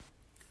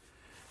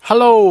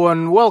Hello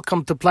and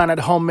welcome to Planet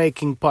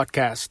Homemaking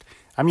Podcast.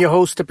 I'm your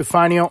host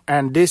Epifanio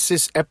and this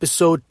is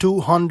episode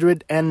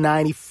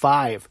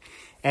 295.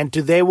 And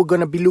today we're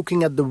going to be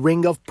looking at the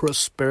Ring of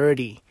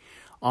Prosperity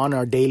on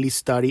our daily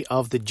study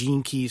of the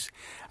Gene Keys.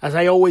 As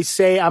I always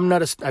say, I'm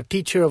not a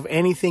teacher of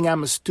anything.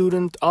 I'm a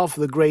student of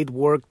the great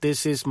work.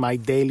 This is my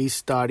daily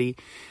study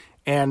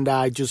and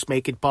I just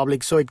make it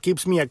public so it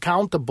keeps me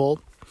accountable.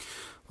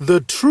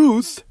 The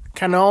truth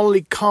can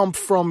only come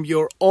from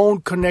your own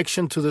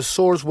connection to the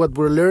source. What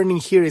we're learning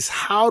here is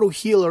how to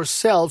heal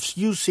ourselves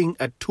using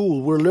a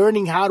tool. We're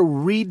learning how to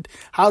read,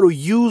 how to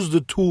use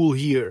the tool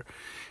here.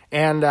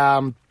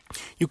 And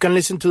you can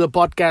listen to the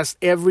podcast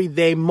every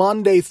day,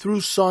 Monday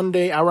through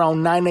Sunday,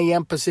 around 9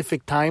 a.m.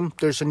 Pacific time.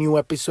 There's a new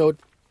episode.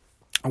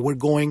 And we're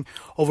going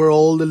over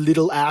all the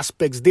little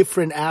aspects,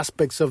 different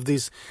aspects of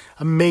this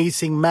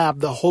amazing map,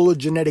 the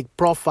hologenetic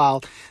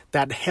profile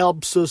that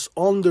helps us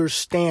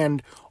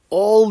understand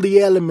all the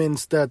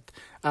elements that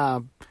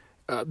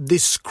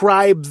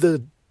describe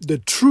the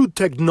true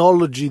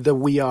technology that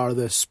we are,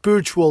 the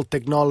spiritual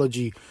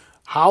technology.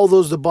 How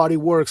does the body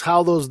works?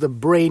 How does the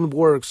brain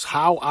works?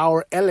 How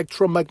our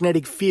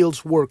electromagnetic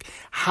fields work?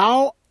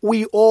 How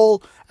we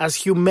all, as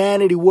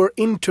humanity, were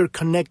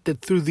interconnected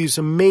through these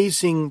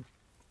amazing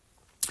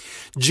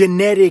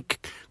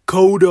genetic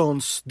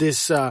codons,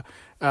 this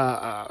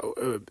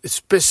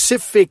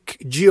specific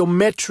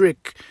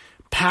geometric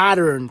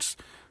patterns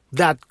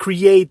that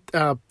create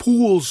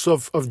pools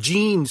of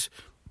genes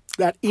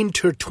that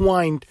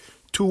intertwined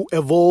to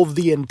evolve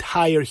the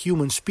entire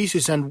human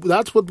species. And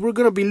that's what we're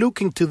going to be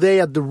looking today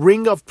at the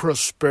Ring of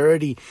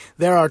Prosperity.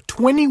 There are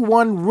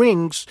 21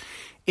 rings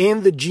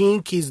in the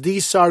Gene Keys.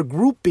 These are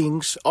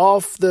groupings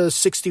of the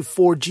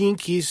 64 Gene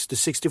Keys. The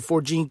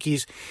 64 Gene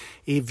Keys,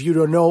 if you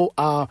don't know,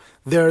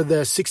 they're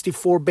the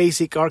 64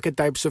 basic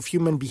archetypes of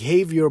human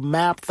behavior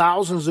mapped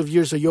thousands of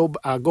years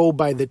ago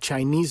by the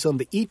Chinese on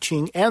the I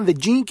Ching. And the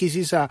Gene Keys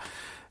is,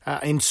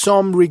 in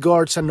some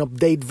regards, an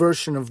update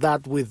version of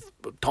that with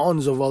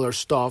tons of other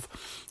stuff.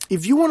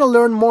 If you want to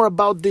learn more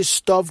about this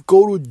stuff,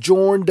 go to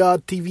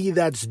journ.tv.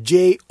 That's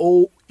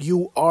JOURN.tv.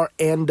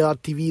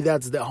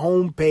 That's the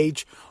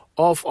homepage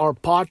of our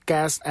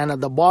podcast, and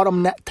at the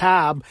bottom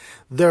tab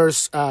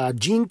there's a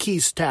Gene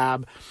Keys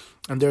tab,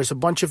 and there's a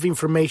bunch of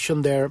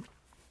information there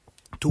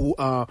to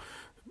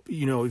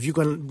if you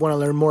want to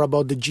learn more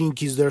about the Gene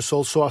Keys. There's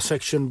also a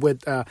section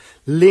with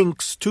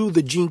links to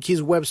the Gene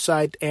Keys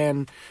website,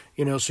 and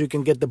so you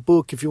can get the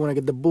book if you want to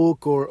get the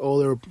book or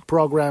other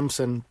programs,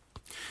 and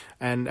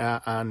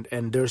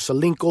there's a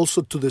link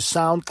also to the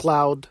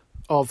SoundCloud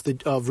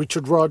of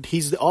Richard Rudd.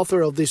 He's the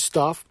author of this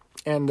stuff.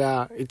 And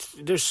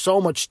there's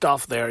so much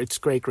stuff there. It's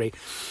great.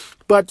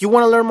 But you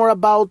want to learn more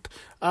about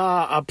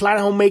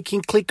Planet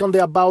Homemaking, click on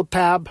the About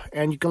tab,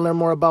 and you can learn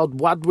more about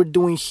what we're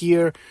doing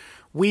here.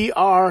 We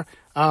are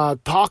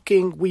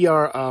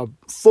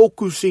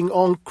focusing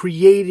on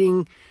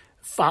creating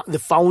the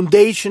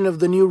foundation of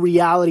the new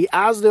reality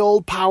as the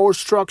old power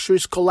structure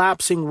is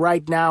collapsing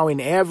right now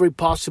in every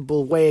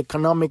possible way,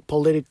 economic,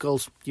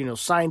 political,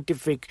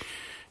 scientific,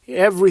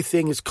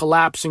 everything is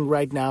collapsing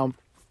right now.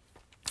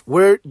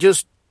 We're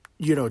just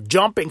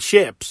jumping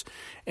ships,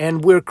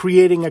 and we're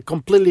creating a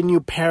completely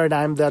new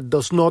paradigm that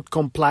does not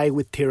comply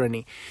with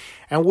tyranny.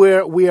 And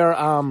we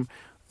are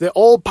the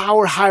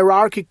all-power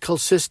hierarchical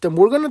system.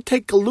 We're going to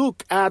take a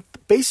look at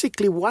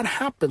basically what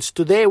happens.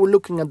 Today we're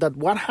looking at that.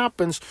 What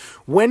happens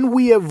when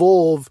we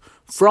evolve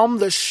from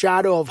the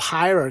shadow of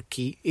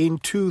hierarchy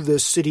into the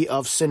city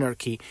of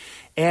synarchy.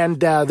 And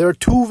there are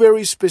two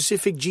very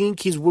specific Gene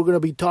Keys we're going to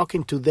be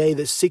talking today,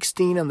 the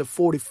 16 and the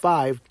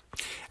 45,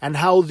 and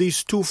how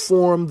these two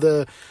form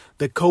the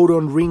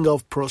codon Ring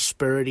of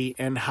Prosperity,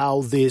 and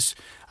how this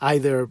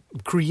either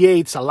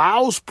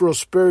allows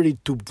prosperity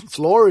to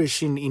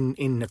flourish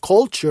in a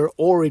culture,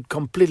 or it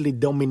completely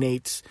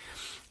dominates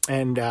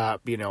and,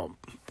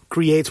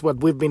 creates what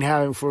we've been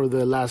having for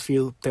the last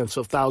few tens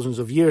of thousands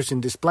of years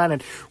in this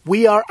planet.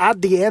 We are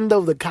at the end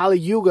of the Kali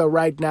Yuga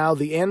right now,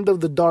 the end of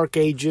the Dark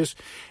Ages,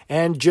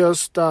 and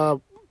just,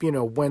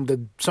 when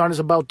the sun is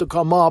about to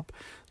come up,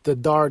 the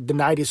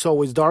night is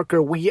always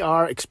darker. We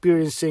are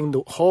experiencing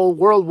the whole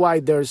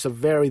worldwide. There's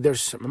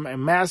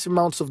massive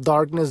amounts of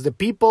darkness. The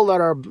people that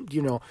are,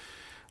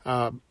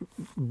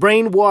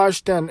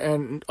 brainwashed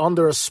and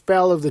under a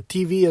spell of the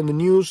TV and the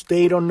news,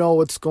 they don't know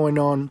what's going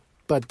on,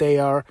 but they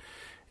are.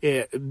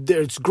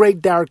 There's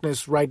great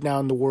darkness right now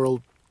in the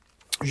world.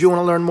 If you want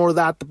to learn more of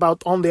that,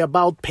 on the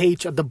About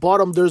page at the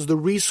bottom, there's the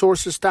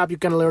Resources tab. You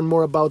can learn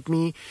more about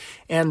me.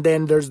 And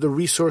then there's the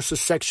Resources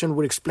section,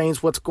 which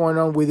explains what's going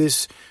on with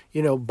this,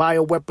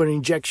 bioweapon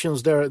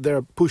injections.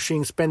 They're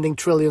spending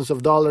trillions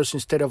of dollars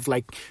instead of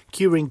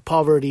curing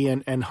poverty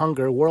and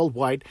hunger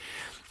worldwide.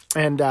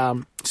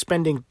 And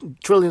spending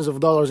trillions of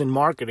dollars in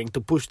marketing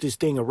to push this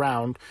thing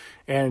around.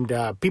 And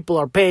people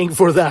are paying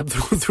for that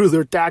through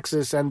their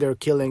taxes, and they're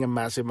killing a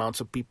massive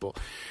amounts of people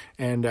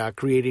and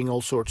creating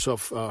all sorts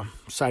of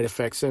side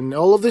effects. And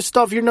all of this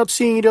stuff, you're not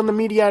seeing it on the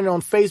media and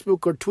on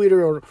Facebook or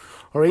Twitter or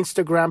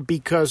Instagram,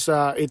 because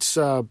it's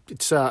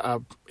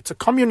It's a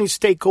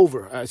communist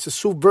takeover. It's a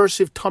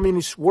subversive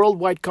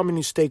worldwide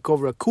communist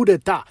takeover, a coup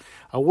d'etat,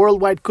 a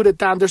worldwide coup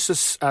d'etat. And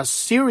there's a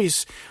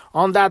series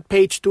on that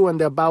page too, on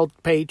the About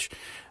page,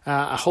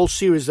 a whole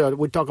series that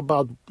we talk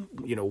about,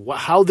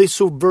 how this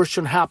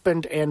subversion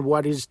happened and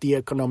what is the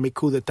economic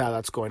coup d'etat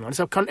that's going on. It's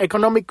an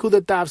economic coup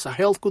d'etat, it's a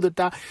health coup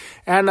d'etat,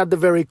 and at the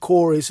very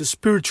core is a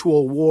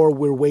spiritual war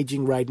we're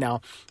waging right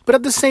now. But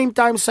at the same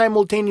time,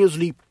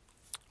 simultaneously,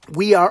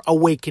 we are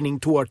awakening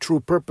to our true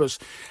purpose.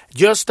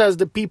 Just as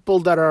the people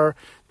that are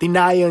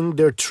denying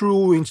their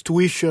true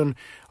intuition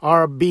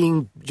are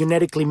being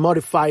genetically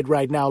modified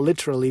right now,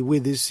 literally,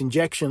 with these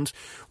injections,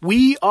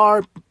 we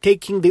are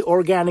taking the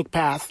organic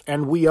path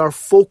and we are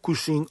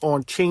focusing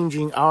on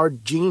changing our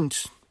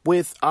genes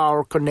with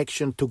our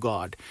connection to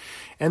God.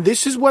 And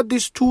this is what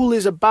this tool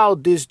is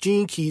about, this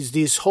gene keys,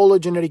 this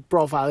hologenetic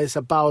profile is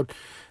about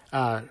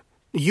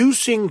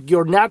using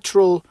your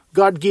natural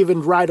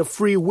God-given right of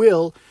free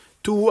will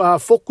to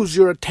focus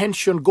your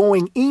attention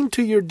going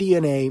into your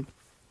DNA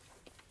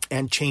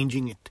and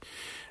changing it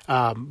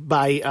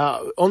by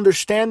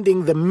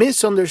understanding the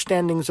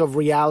misunderstandings of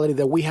reality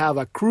that we have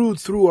accrued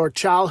through our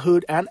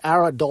childhood and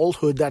our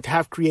adulthood that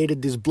have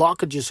created these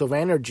blockages of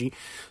energy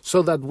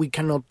so that we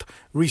cannot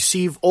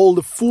receive all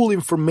the full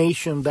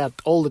information that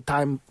all the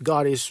time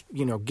God is,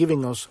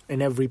 giving us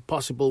in every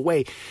possible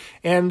way.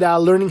 And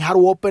learning how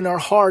to open our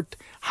heart,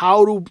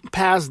 how to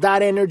pass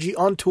that energy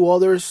on to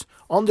others,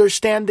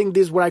 understanding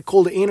this, what I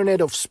call the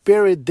Internet of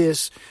Spirit,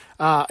 this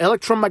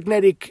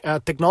electromagnetic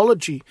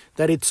technology,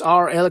 that it's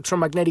our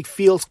electromagnetic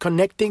fields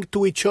connecting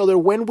to each other.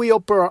 When we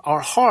open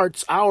our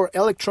hearts, our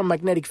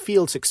electromagnetic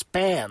fields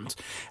expand.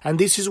 And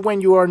this is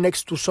when you are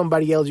next to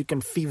somebody else, you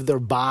can feel their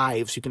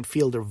vibes. You can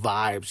feel their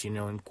vibes,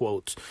 in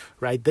quotes,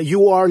 right? That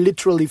you are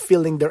literally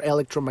feeling their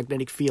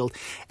electromagnetic field.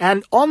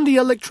 And on the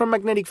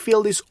electromagnetic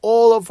field is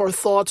all of our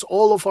thoughts,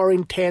 all of our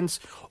intents,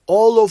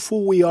 all of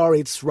who we are.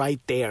 It's right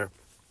there.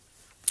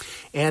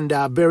 And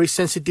very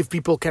sensitive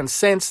people can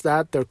sense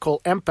that. They're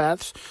called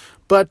empaths.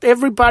 But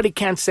everybody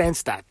can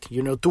sense that,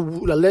 to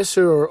a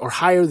lesser or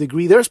higher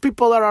degree. There's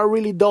people that are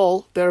really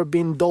dull. They're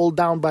being dulled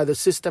down by the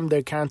system.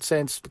 They can't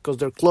sense because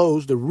they're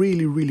closed. They're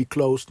really, really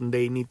closed, and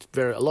they need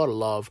a lot of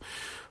love.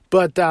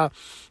 But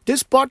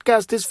this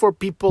podcast is for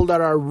people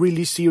that are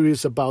really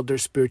serious about their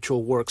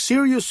spiritual work.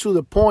 Serious to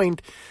the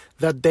point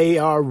that they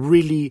are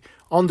really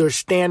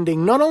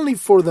understanding not only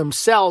for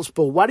themselves,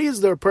 but what is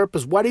their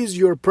purpose? What is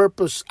your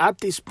purpose at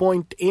this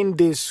point in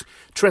this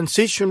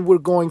transition we're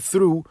going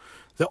through,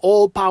 the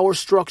old power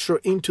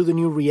structure into the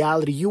new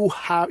reality?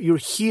 You're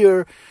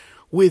here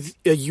with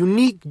a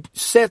unique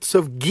sets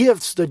of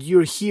gifts that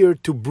you're here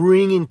to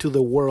bring into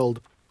the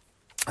world.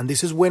 And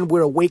this is when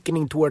we're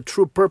awakening to our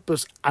true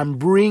purpose and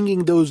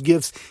bringing those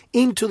gifts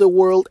into the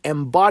world,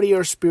 embody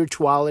our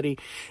spirituality,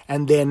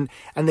 and then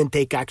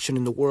take action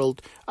in the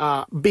world.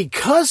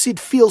 Because it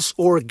feels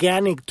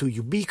organic to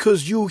you,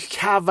 because you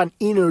have an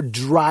inner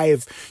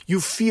drive, you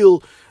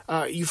feel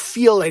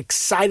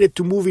excited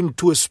to move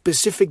into a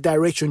specific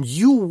direction.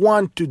 You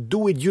want to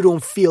do it. You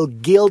don't feel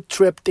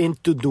guilt-tripped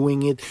into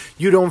doing it.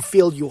 You don't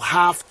feel you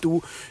have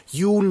to.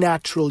 You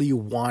naturally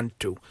want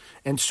to.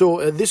 And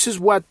so this is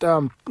what,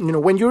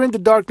 when you're in the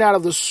dark night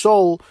of the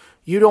soul,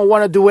 you don't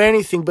want to do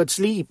anything but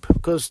sleep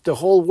because the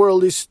whole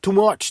world is too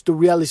much. The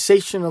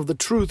realization of the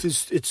truth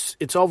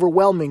it's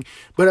overwhelming.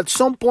 But at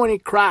some point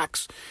it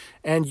cracks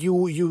and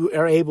you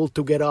are able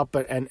to get up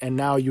and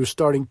now you're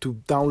starting to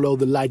download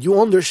the light.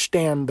 You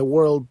understand the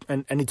world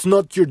and it's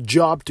not your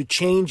job to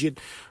change it,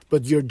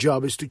 but your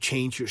job is to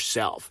change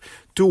yourself,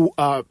 to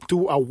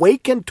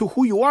awaken to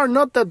who you are.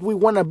 Not that we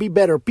want to be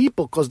better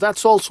people, because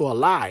that's also a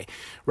lie,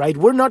 right?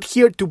 We're not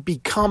here to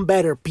become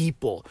better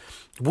people.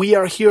 We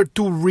are here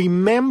to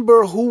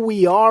remember who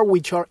we are,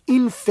 which are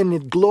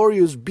infinite,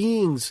 glorious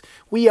beings.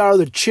 We are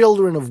the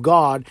children of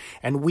God,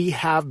 and we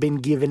have been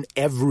given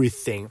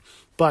everything.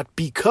 But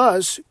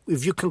because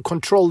if you can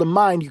control the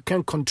mind, you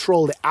can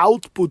control the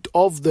output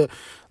of the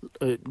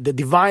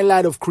divine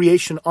light of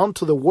creation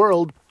onto the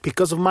world.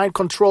 Because of mind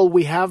control,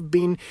 we have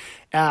been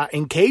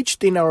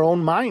engaged in our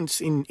own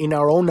minds, in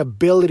our own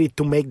ability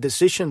to make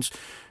decisions.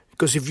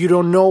 Because if you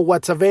don't know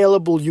what's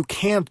available, you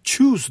can't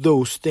choose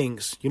those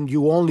things.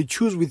 You only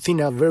choose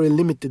within a very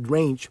limited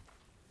range.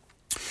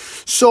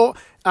 So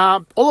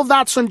all of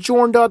that's on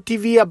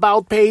Journ.tv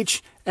About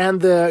page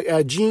and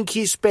the Gene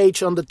Keys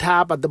page on the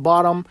tab at the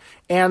bottom.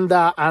 And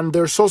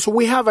there's also,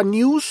 we have a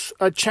news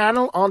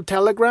channel on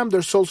Telegram.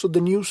 There's also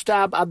the news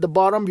tab at the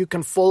bottom. You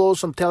can follow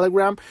us on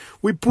Telegram.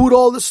 We put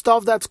all the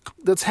stuff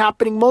that's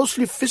happening,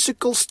 mostly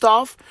physical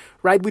stuff,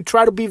 right? We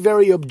try to be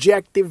very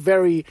objective,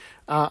 very,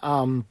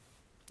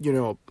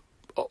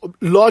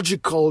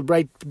 logical,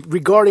 right,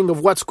 regarding of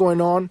what's going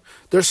on.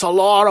 There's a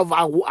lot of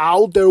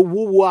out there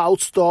woo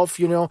out stuff,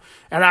 and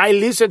I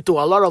listen to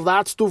a lot of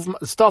that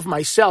stuff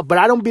myself, but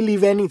I don't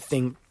believe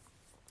anything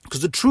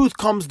because the truth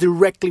comes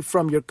directly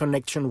from your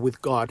connection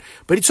with God.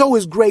 But it's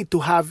always great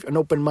to have an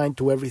open mind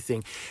to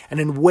everything and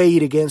then weigh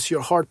it against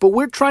your heart. But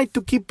we're trying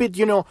to keep it,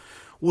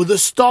 with the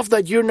stuff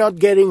that you're not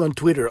getting on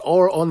Twitter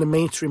or on the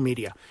mainstream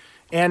media.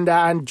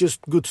 and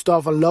just good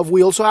stuff and love.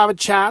 We also have a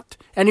chat.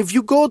 And if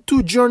you go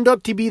to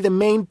Journ.tv, the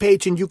main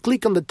page, and you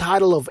click on the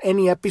title of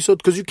any episode,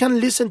 because you can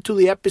listen to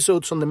the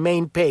episodes on the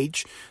main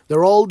page,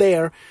 they're all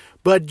there.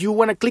 But you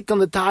want to click on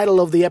the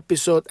title of the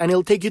episode and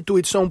it'll take you to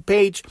its own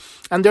page.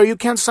 And there you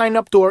can sign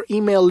up to our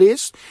email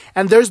list.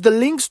 And there's the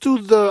links to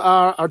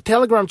our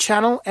Telegram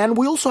channel. And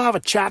we also have a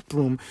chat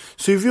room.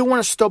 So if you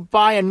want to stop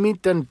by and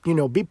meet and,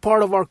 be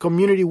part of our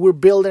community, we're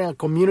building a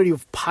community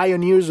of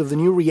pioneers of the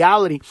new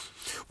reality.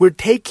 We're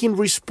taking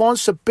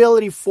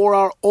responsibility for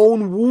our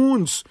own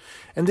wounds.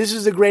 And this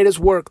is the greatest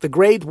work, the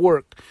great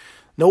work.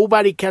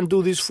 Nobody can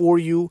do this for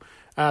you.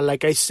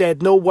 Like I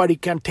said, nobody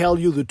can tell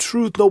you the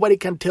truth. Nobody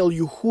can tell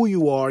you who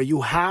you are.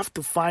 You have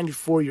to find it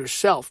for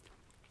yourself.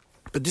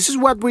 But this is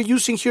what we're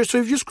using here. So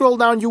if you scroll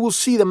down, you will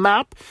see the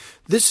map.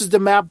 This is the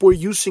map we're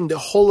using, the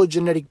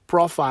hologenetic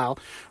profile,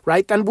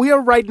 right? And we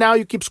are right now,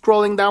 you keep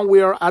scrolling down,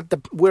 we're at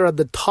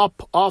the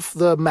top of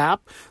the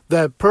map,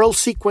 the Pearl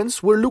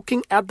sequence. We're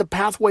looking at the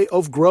pathway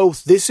of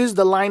growth. This is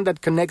the line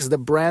that connects the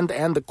brand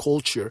and the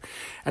culture.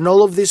 And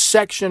all of this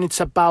section, it's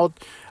about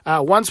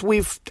once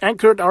we've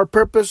anchored our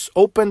purpose,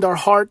 opened our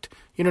heart,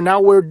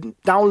 now we're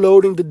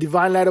downloading the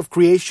divine light of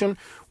creation.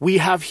 We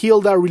have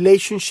healed our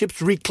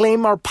relationships,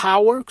 reclaim our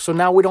power. So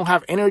now we don't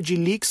have energy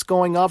leaks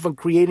going off and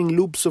creating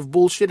loops of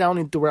bullshit down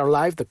into our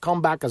life that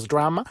come back as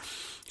drama.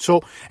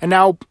 So, and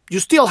now you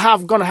still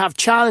gonna have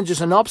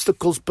challenges and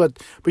obstacles, but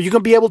you're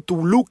gonna be able to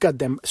look at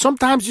them.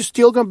 Sometimes you're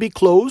still gonna be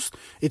closed.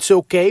 It's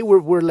okay.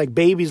 We're like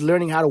babies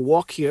learning how to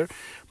walk here,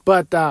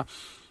 but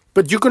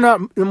you're gonna,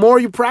 the more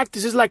you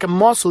practice, it's like a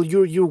muscle.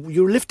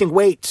 You're lifting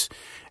weights.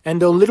 And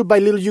little by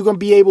little, you're going to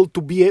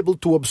be able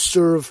to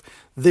observe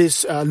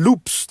these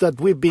loops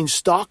that we've been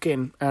stuck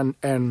in.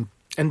 And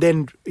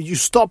then you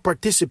stop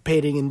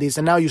participating in this.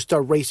 And now you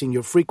start raising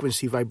your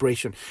frequency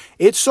vibration.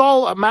 It's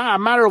all a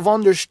matter of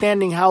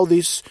understanding how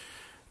this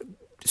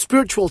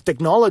spiritual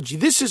technology,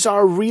 this is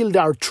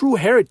our true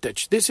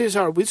heritage. This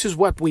is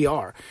what we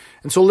are.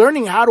 And so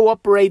learning how to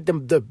operate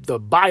the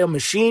bio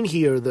machine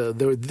here,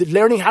 the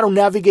learning how to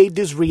navigate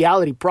this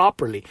reality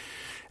properly.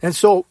 And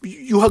so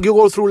you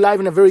go through life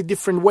in a very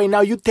different way.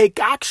 Now you take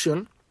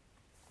action.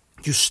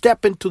 You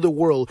step into the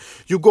world.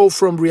 You go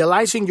from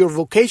realizing your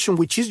vocation,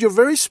 which is your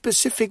very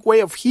specific way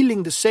of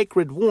healing the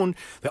sacred wound,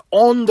 the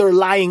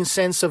underlying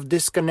sense of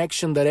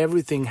disconnection that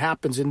everything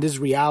happens in this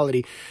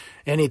reality.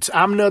 And it's,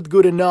 I'm not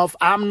good enough,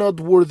 I'm not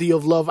worthy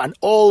of love, and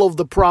all of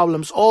the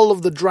problems, all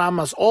of the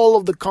dramas, all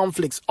of the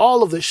conflicts,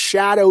 all of the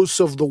shadows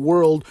of the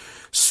world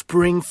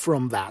spring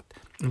from that.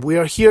 We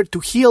are here to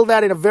heal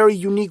that in a very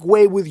unique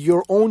way with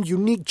your own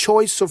unique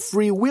choice of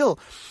free will.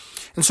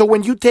 And so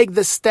when you take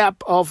the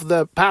step of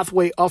the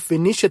pathway of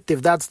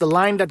initiative, that's the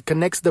line that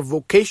connects the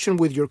vocation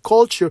with your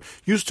culture,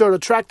 you start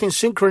attracting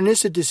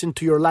synchronicities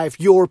into your life,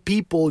 your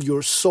people,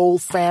 your soul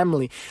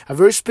family, a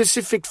very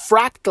specific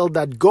fractal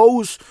that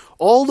goes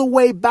all the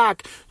way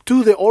back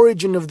to the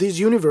origin of this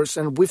universe.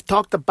 And we've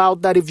talked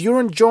about that. If you're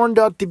on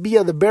Journ.tv,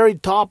 at the very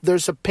top,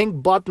 there's a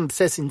pink button that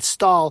says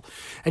install.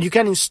 And you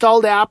can install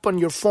the app on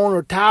your phone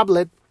or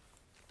tablet.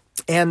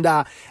 And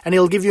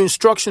it'll give you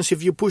instructions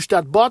if you push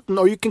that button,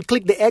 or you can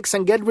click the X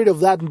and get rid of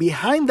that. And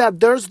behind that,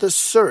 there's the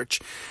search.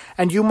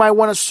 And you might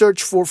want to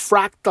search for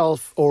fractal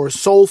or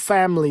soul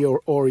family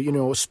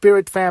or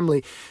spirit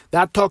family.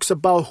 That talks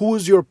about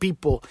who's your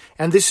people.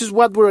 And this is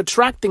what we're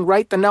attracting,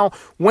 right? And now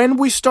when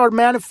we start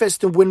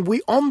manifesting, when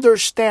we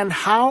understand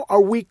how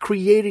are we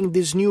creating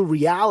this new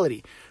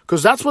reality,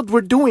 because that's what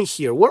we're doing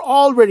here. We're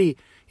already,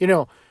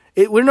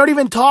 we're not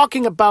even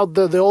talking about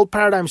the old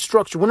paradigm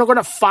structure. We're not going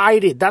to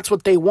fight it. That's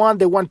what they want.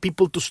 They want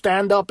people to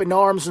stand up in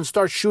arms and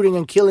start shooting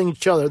and killing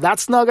each other.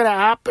 That's not going to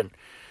happen.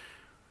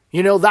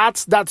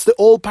 That's the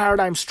old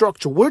paradigm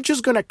structure. We're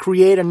just going to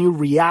create a new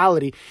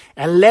reality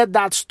and let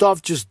that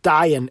stuff just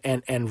die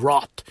and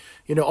rot,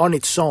 on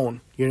its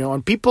own.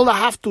 And people that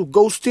have to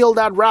go steal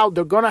that route,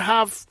 they're going to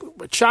have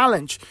a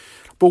challenge.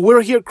 But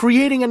we're here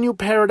creating a new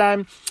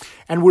paradigm,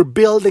 and we're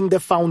building the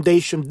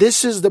foundation.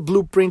 This is the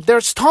blueprint.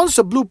 There's tons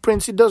of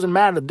blueprints. It doesn't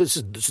matter. This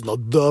is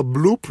not the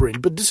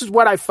blueprint, but this is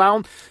what I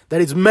found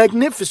that is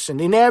magnificent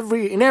in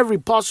every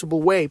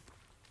possible way.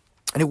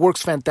 And it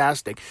works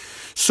fantastic.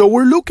 So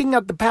we're looking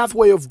at the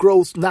pathway of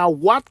growth. Now,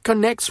 what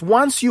connects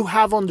once you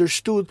have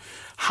understood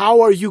how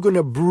are you going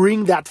to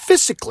bring that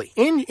physically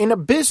in a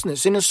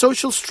business, in a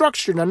social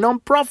structure, in a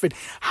nonprofit?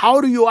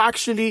 How do you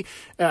actually,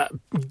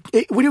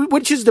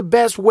 which is the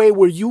best way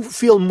where you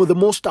feel the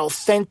most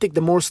authentic,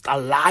 the most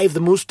alive, the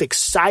most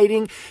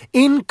exciting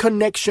in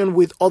connection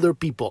with other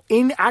people,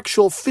 in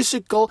actual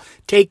physical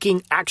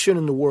taking action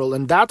in the world?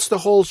 And that's the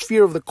whole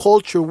sphere of the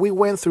culture. We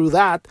went through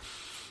that.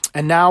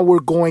 And now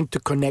we're going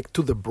to connect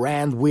to the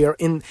brand. We are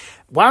in,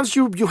 once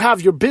you have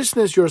your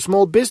business, your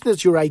small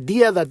business, your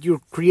idea that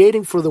you're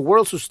creating for the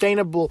world,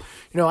 sustainable,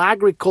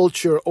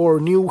 agriculture or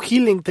new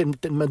healing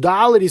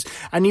modalities,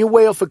 a new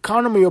way of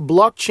economy or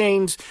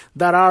blockchains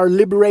that are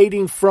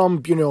liberating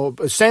from,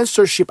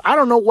 censorship. I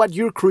don't know what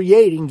you're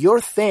creating,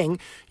 your thing.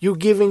 You're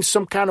giving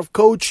some kind of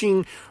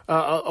coaching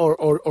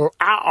or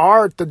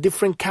art, a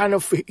different kind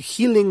of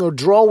healing or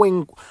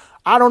drawing.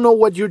 I don't know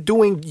what you're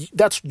doing.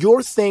 That's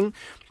your thing.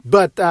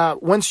 But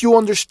once you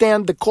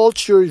understand the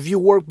culture, if you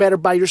work better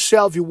by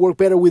yourself, you work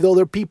better with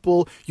other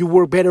people, you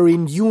work better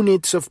in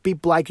units of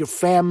people like your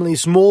family,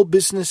 small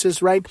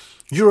businesses, right?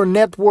 You're a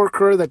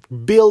networker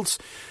that builds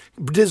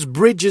these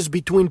bridges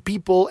between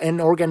people and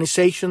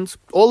organizations.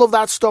 All of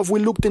that stuff we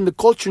looked in the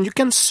culture, and you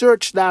can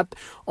search that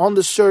on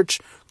the search.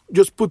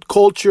 Just put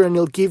culture and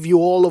it'll give you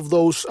all of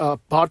those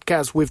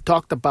podcasts. We've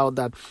talked about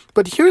that.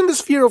 But here in the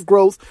sphere of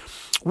growth,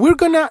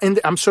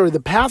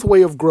 the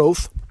pathway of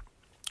growth,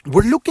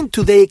 we're looking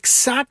today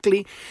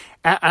exactly,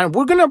 and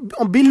we're going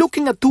to be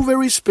looking at two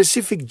very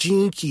specific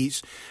gene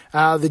keys,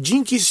 the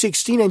gene key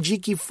 16 and gene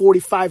key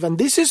 45. And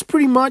this is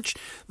pretty much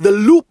the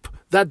loop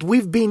that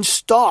we've been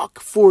stuck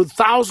for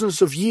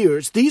thousands of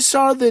years. These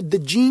are the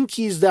gene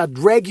keys that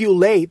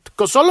regulate,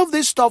 because all of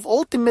this stuff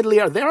ultimately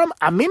they're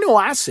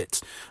amino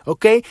acids,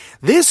 okay?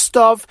 This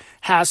stuff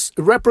has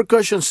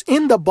repercussions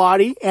in the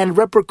body and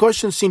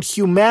repercussions in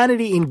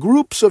humanity in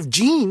groups of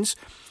genes,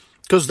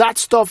 because that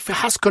stuff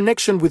has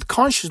connection with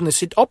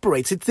consciousness. It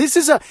operates. This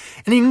is an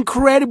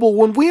incredible,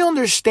 when we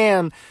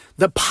understand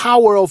the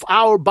power of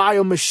our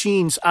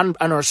biomachines and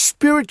our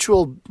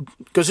spiritual,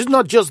 because it's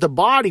not just the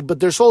body,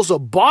 but there's also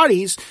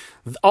bodies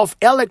of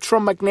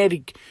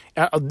electromagnetic,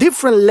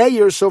 different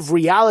layers of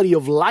reality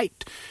of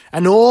light.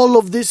 And all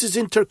of this is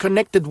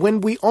interconnected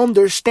when we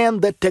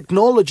understand the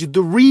technology,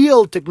 the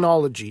real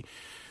technology.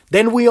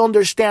 Then we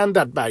understand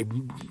that by,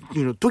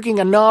 tweaking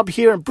a knob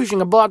here and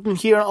pushing a button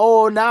here.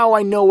 Oh, now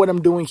I know what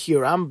I'm doing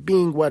here. I'm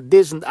being what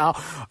this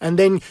and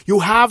then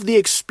you have the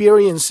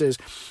experiences,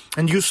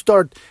 and you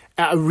start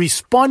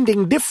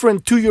responding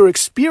different to your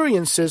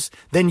experiences.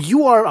 Then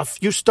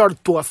you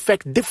start to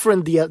affect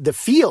different the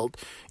field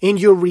in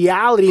your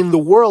reality in the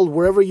world.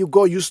 Wherever you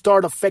go, you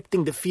start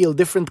affecting the field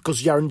different,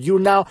 because you're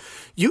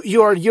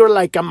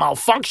like a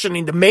malfunction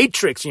in the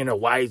matrix.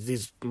 Why is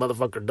this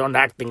motherfucker done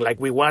acting like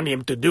we want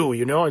him to do?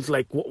 It's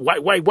like,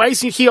 why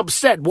isn't he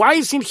upset? Why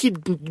isn't he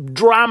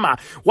drama?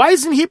 Why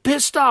isn't he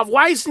pissed off?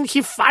 Why isn't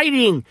he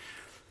fighting?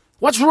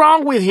 What's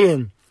wrong with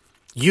him?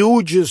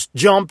 You just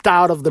jumped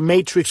out of the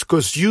matrix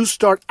because you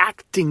start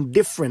acting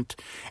different.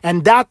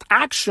 And that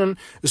action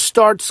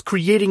starts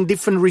creating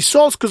different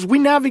results, because we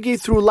navigate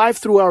through life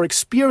through our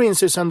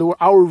experiences and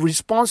our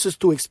responses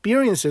to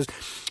experiences.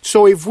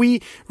 So if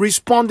we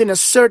respond in a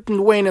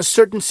certain way in a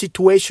certain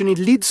situation, it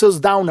leads us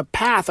down a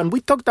path. And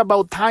we talked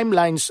about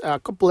timelines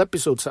a couple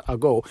episodes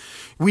ago.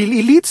 It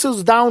leads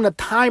us down a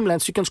timeline.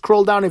 So you can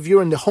scroll down. If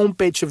you're on the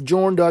homepage of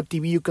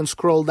Journ.tv, you can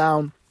scroll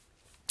down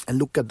and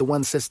look at the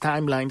one that says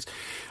timelines,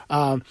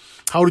 how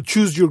to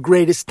choose your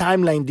greatest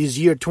timeline this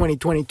year,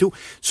 2022.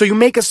 So you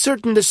make a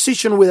certain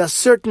decision with a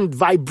certain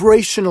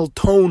vibrational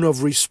tone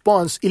of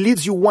response. It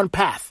leads you one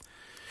path.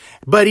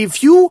 But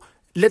if you,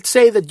 let's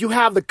say that you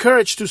have the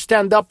courage to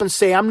stand up and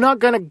say, I'm not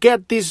going to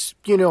get this,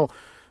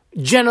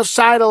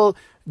 genocidal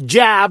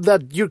jab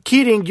that you're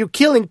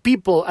killing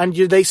people, and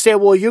they say,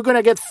 well, you're going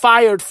to get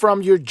fired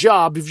from your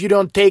job if you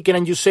don't take it,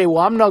 and you say, well,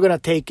 I'm not going to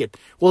take it.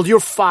 Well,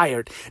 you're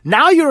fired.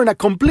 Now you're in a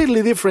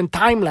completely different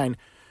timeline,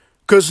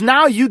 because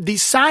now you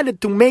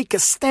decided to make a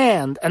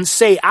stand and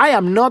say, I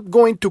am not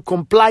going to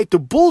comply to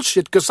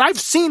bullshit, because I've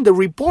seen the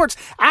reports.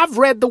 I've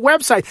read the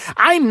website.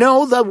 I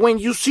know that when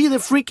you see the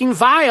freaking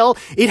vial,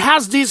 it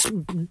has this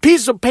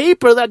piece of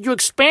paper that you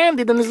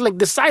expanded and it's like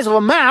the size of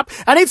a map,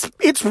 and it's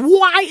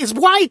white,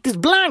 it's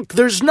blank.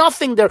 There's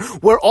nothing there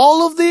where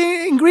all of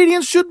the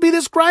ingredients should be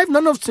described.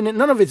 None of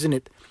it's in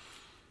it.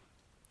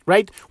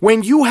 Right?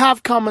 When you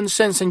have common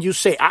sense and you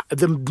say,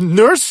 the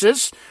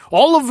nurses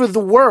all over the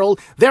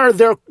world,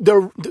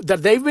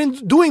 they've been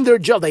doing their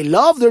job. They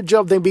love their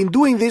job. They've been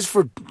doing this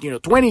for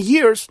 20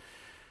 years.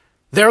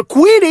 They're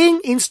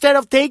quitting instead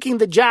of taking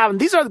the job. And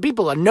these are the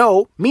people that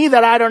know me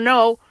that I don't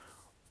know.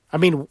 I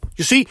mean,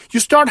 you see, you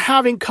start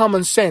having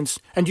common sense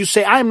and you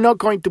say, I'm not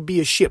going to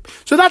be a ship.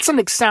 So that's an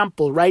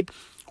example, right?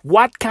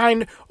 What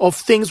kind of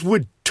things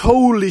would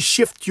totally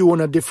shift you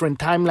on a different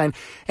timeline?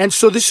 And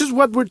so this is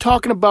what we're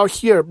talking about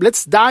here.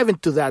 Let's dive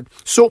into that.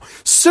 So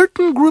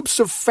certain groups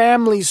of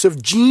families of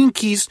gene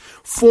keys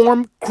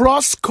form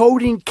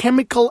cross-coding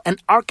chemical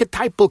and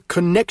archetypal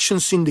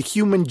connections in the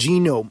human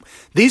genome.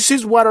 This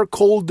is what are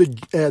called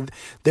the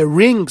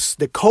rings,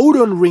 the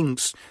codon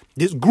rings,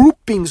 these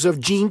groupings of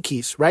gene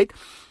keys, right?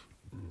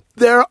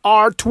 There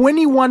are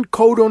 21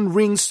 codon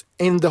rings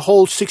in the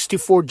whole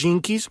 64 gene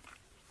keys.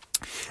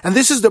 And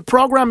this is the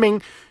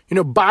programming,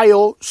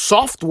 bio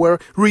software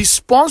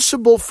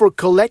responsible for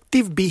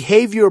collective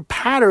behavior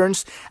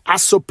patterns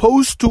as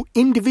opposed to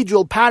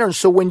individual patterns.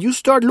 So when you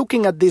start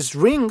looking at these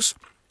rings,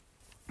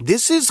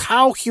 this is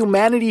how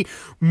humanity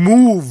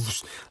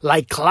moves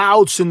like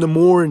clouds in the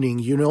morning,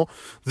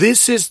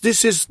 This is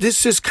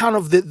kind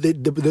of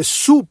the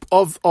soup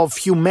of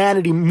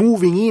humanity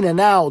moving in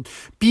and out.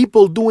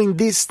 People doing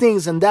these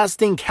things and that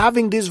thing,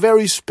 having these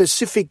very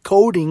specific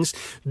codings,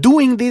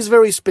 doing these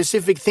very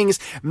specific things,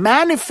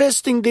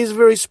 manifesting these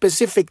very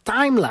specific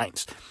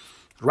timelines.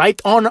 Right?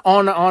 On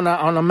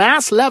a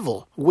mass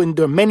level, when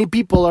many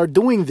people are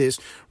doing this,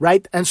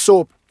 right? And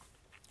so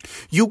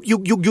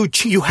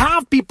You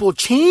have people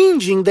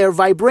changing their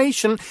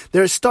vibration.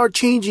 They start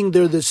changing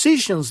their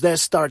decisions. They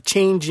start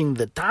changing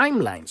the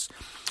timelines.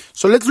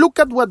 So let's look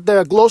at what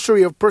the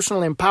Glossary of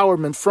Personal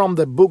Empowerment from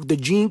the book The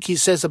Gene Key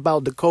says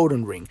about the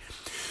codon ring.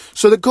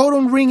 So the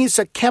codon ring is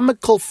a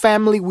chemical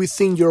family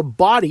within your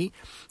body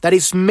that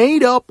is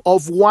made up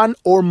of one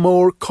or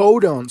more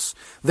codons.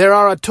 There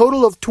are a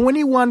total of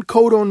 21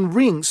 codon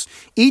rings,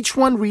 each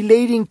one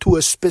relating to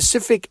a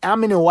specific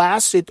amino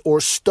acid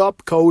or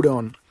stop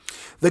codon.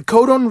 The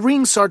codon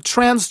rings are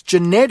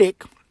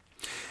transgenic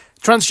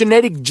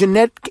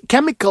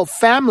chemical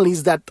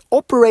families that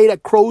operate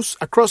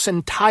across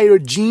entire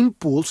gene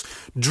pools,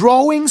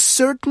 drawing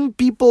certain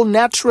people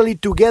naturally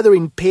together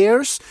in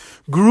pairs,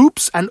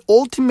 groups, and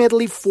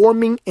ultimately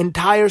forming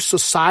entire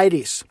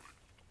societies.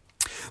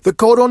 The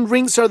codon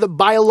rings are the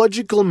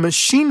biological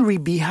machinery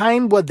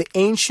behind what the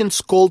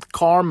ancients called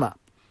karma,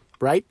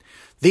 right?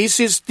 This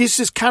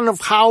is kind of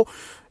how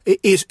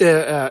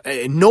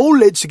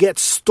knowledge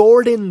gets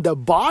stored in the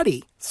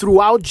body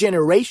throughout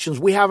generations.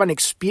 We have an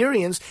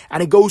experience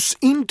and it goes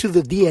into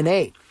the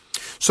DNA.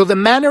 So the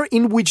manner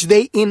in which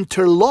they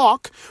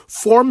interlock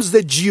forms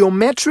the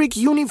geometric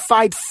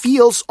unified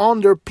fields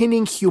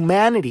underpinning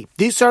humanity.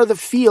 These are the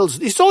fields.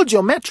 It's all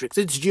geometrics.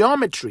 It's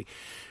geometry.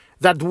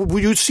 That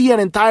you see an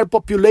entire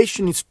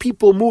population is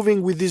people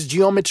moving with this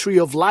geometry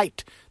of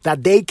light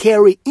that they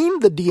carry in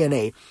the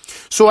DNA.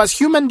 So as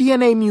human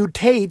DNA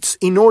mutates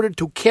in order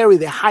to carry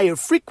the higher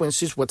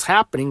frequencies, what's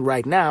happening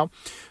right now,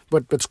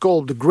 what's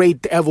called the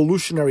great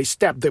evolutionary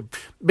step.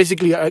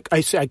 Basically, I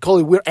call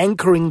it, we're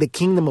anchoring the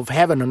kingdom of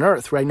heaven on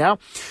earth right now.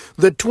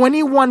 The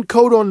 21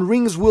 codon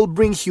rings will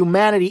bring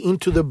humanity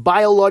into the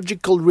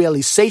biological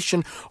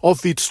realization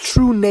of its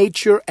true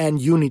nature and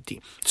unity.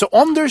 So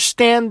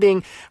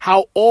understanding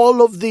how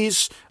all of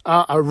these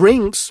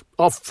rings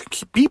of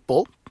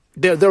people,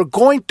 they're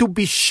going to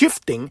be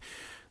shifting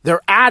their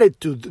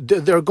attitude.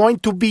 They're going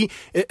to be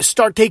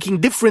start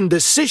taking different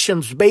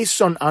decisions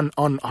based on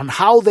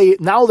how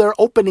they're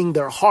opening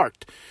their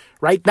heart.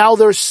 Right now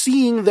they're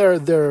seeing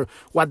their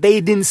what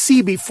they didn't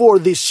see before,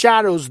 these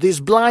shadows,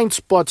 these blind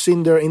spots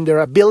in their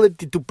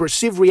ability to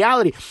perceive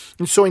reality.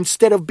 And so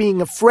instead of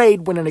being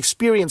afraid when an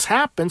experience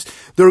happens,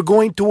 they're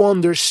going to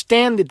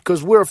understand it,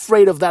 because we're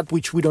afraid of that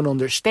which we don't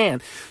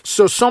understand.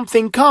 So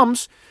something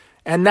comes,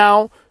 and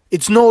now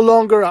it's no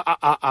longer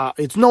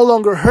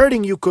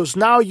hurting you, because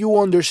now you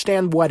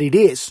understand what it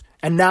is,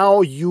 and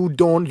now you're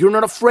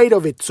not afraid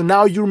of it. So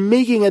now you're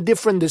making a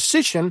different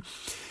decision,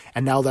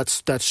 and now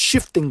that's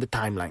shifting the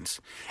timelines.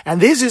 And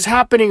this is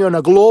happening on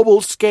a global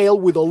scale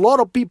with a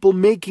lot of people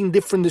making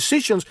different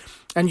decisions.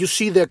 And you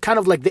see the kind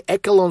of like the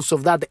echoes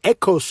of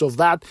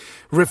that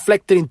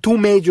reflected in two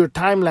major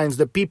timelines: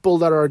 the people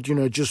that are,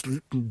 just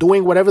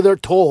doing whatever they're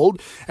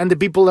told, and the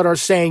people that are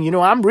saying,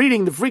 I'm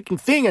reading the freaking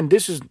thing, and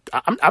this is,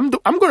 I'm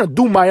going to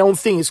do my own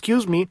thing,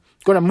 going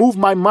to move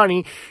my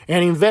money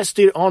and invest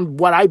it on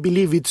what I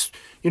believe it's,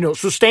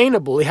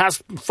 sustainable. It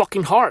has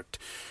fucking heart.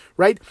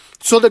 Right?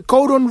 So the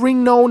codon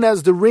ring, known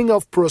as the ring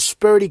of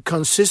prosperity,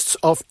 consists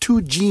of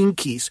two gene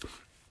keys: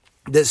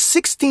 the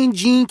 16th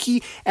gene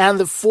key and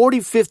the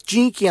 45th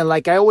gene key. And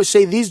like I always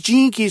say, these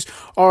gene keys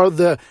are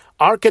the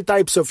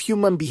archetypes of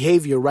human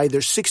behavior, right?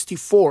 There's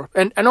 64.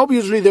 And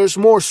obviously there's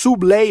more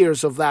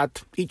sub-layers of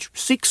that, each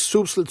 6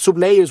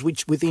 sub-layers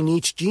within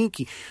each gene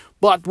key.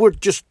 But we're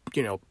just,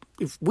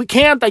 if we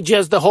can't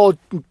digest the whole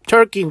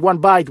turkey in one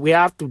bite, we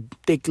have to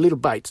take little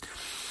bites.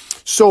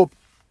 So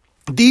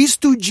these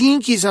two gene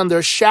keys and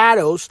their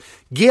shadows,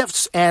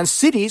 gifts, and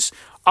cities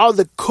are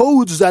the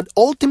codes that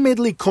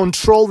ultimately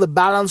control the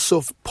balance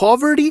of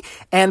poverty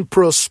and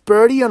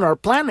prosperity on our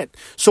planet.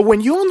 So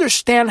when you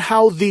understand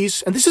how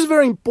these, and this is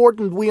very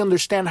important, we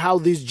understand how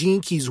these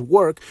gene keys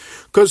work,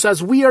 because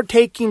as we are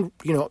taking,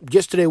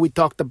 yesterday we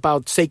talked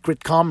about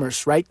sacred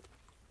commerce, right?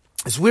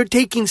 As we're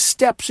taking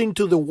steps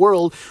into the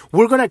world,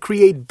 we're going to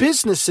create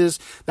businesses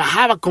that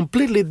have a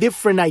completely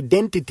different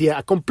identity,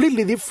 a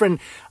completely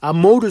different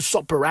modus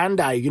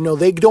operandi.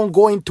 They don't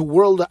go into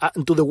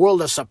the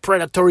world as a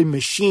predatory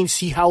machine,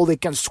 see how they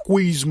can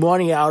squeeze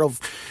money out of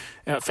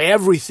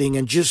everything,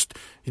 and just,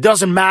 it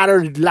doesn't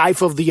matter the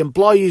life of the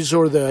employees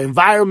or the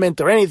environment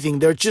or anything.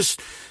 There's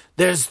just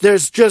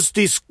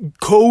this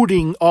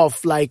coding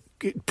of like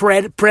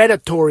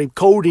predatory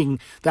coding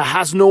that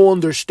has no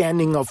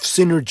understanding of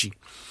synergy.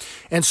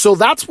 And so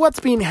that's what's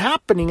been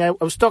happening. I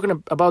was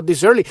talking about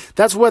this earlier.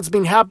 That's what's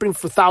been happening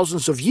for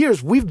thousands of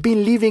years. We've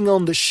been living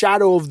on the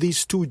shadow of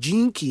these two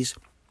gene keys.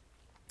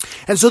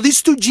 And so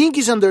these two gene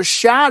keys and their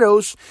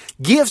shadows,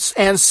 gifts,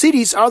 and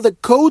cities are the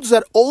codes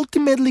that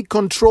ultimately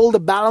control the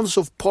balance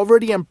of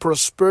poverty and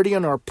prosperity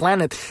on our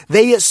planet.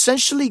 They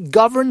essentially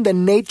govern the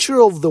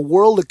nature of the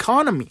world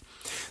economy.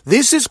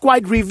 This is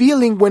quite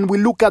revealing when we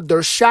look at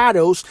their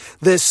shadows: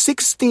 the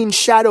 16th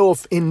shadow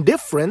of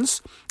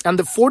indifference and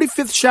the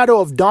 45th shadow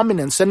of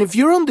dominance. And if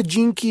you're on the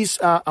Gene Keys,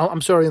 on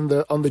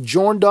the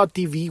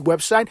Journ.tv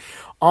website,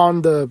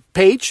 on the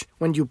page,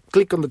 when you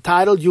click on the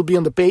title, you'll be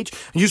on the page.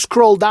 You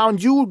scroll down,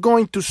 you're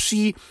going to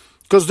see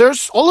Because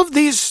there's all of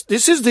these,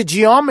 this is the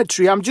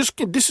geometry. There's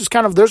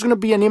going to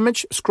be an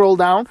image, scroll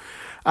down.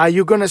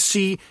 You're going to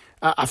see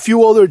a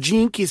few other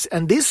gene keys.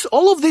 And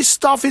all of this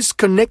stuff is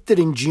connected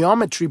in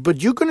geometry,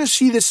 but you're going to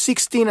see the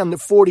 16 and the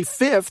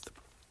 45th.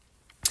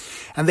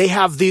 And they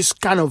have this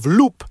kind of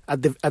loop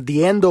at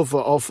the end of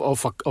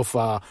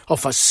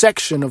a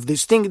section of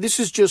this thing. This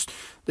is just,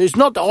 there's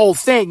not the whole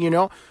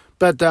thing,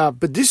 but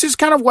this is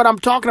kind of what I'm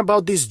talking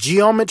about, this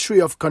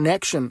geometry of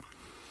connection,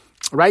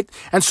 right?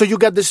 And so you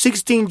got the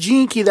 16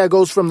 gene key that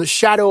goes from the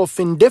shadow of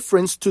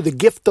indifference to the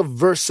gift of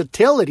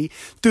versatility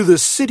to the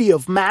city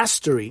of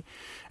mastery.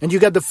 And you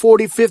got the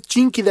 45th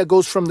gene key that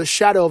goes from the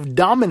shadow of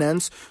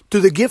dominance to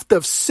the gift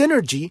of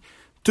synergy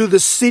to the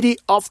city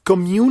of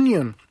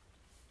communion.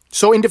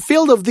 So in the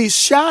field of these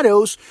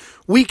shadows,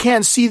 we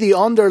can see the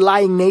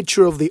underlying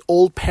nature of the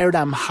old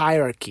paradigm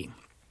hierarchy,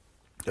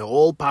 the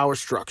old power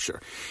structure.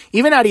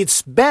 Even at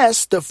its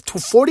best, the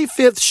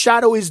 45th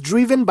shadow is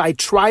driven by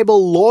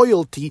tribal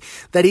loyalty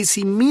that is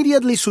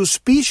immediately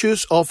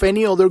suspicious of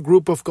any other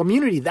group of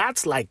community.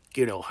 That's like,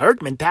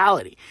 herd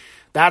mentality.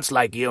 That's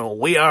like,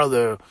 we are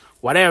the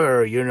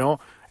whatever,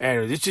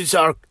 and this is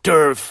our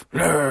turf.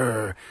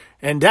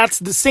 And that's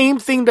the same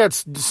thing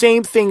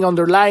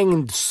underlying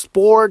in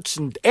sports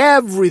and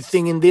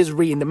everything in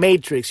in the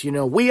matrix.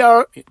 We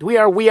are,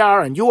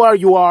 and you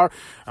are,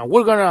 and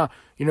we're gonna,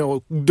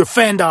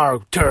 defend our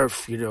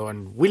turf,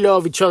 and we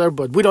love each other,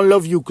 but we don't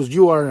love you because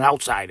you are an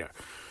outsider,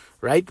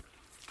 right?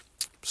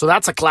 So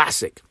that's a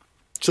classic.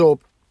 So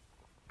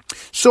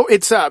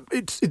it's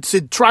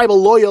a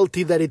tribal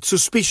loyalty that it's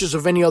suspicious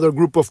of any other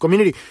group of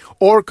community.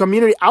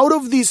 Out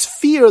of this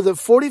fear, the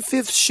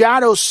 45th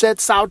shadow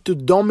sets out to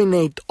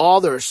dominate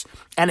others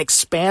and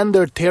expand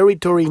their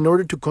territory in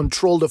order to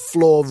control the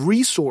flow of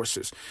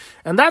resources.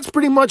 And that's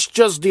pretty much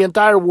just the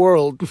entire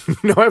world.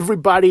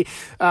 Everybody,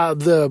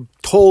 the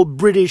whole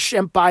British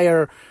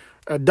Empire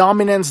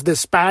dominance, the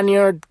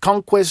Spaniard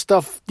conquest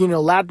of,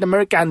 Latin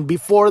America, and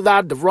before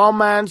that, the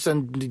Romans,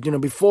 and,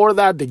 before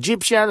that, the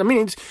Egyptians. I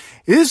mean,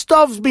 this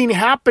stuff's been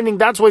happening.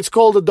 That's why it's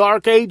called the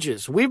Dark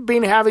Ages. We've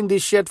been having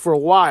this shit for a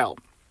while.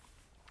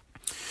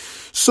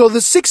 So the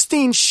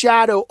 16th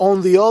shadow,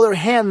 on the other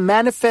hand,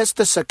 manifests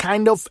as a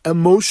kind of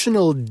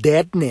emotional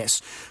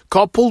deadness,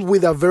 coupled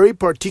with a very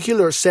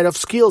particular set of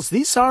skills.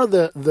 These are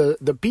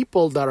the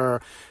people that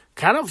are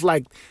kind of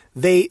like,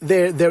 they're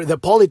the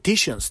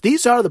politicians.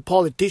 These are the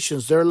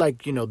politicians. They're like,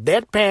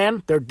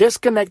 deadpan. They're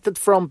disconnected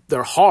from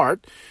their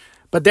heart,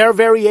 but they're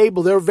very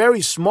able. They're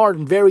very smart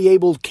and very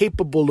able,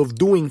 capable of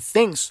doing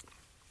things,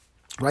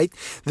 right?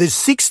 The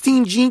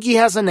 16 gene key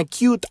has an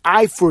acute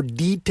eye for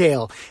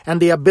detail and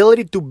the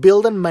ability to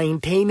build and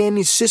maintain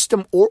any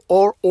system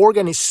or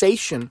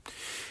organization.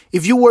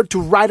 If you were to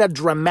write a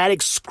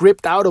dramatic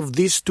script out of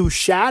these two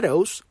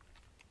shadows,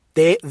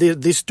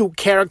 these two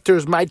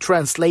characters might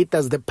translate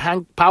as the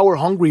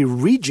power-hungry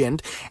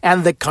regent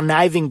and the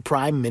conniving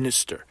prime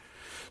minister.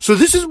 So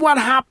this is what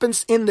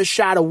happens in the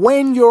shadow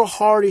when your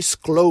heart is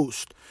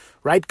closed,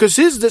 right? Because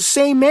it's the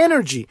same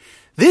energy.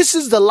 This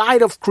is the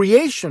light of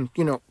creation.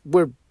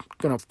 We're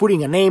kind of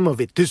putting a name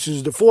of it. This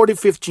is the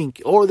 45th gene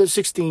key or the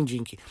 16th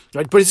gene key,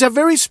 right? But it's a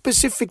very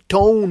specific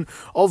tone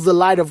of the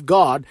light of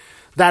God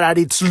that at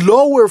its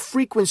lower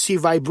frequency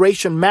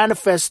vibration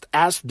manifests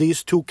as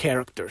these two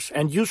characters.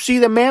 And you see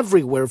them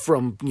everywhere,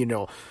 from,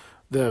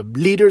 the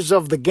leaders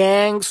of the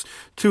gangs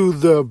to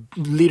the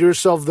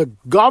leaders of the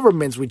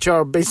governments, which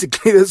are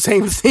basically the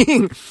same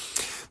thing.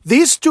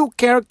 These two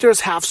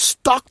characters have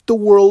stalked the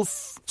world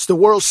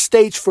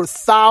stage for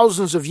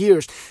thousands of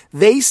years.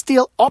 They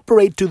still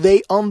operate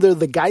today under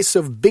the guise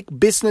of big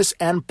business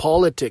and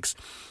politics.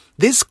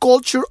 This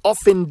culture of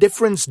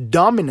indifference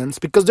dominance,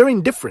 because they're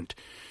indifferent.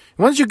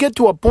 Once you get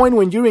to a point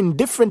when you're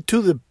indifferent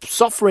to the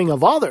suffering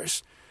of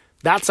others,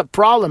 that's a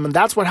problem. And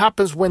that's what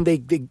happens when they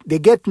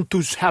get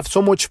to have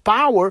so much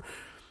power.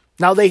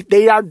 Now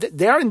they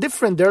are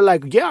indifferent. They're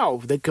like,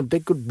 they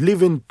could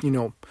live in,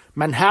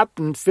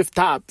 Manhattan, Fifth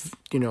Ave,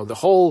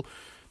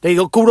 they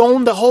could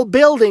own the whole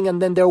building,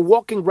 and then they're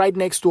walking right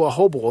next to a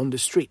hobo on the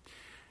street.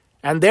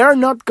 And they're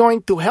not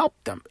going to help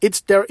them.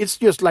 It's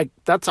just like,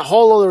 that's a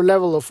whole other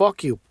level of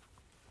fuck you.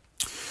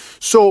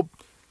 So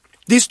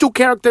these two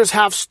characters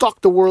have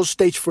stalked the world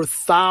stage for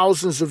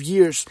thousands of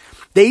years.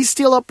 They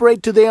still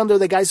operate today under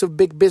the guise of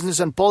big business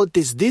and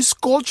politics. This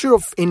culture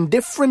of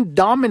indifferent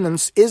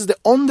dominance is the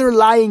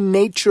underlying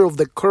nature of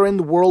the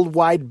current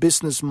worldwide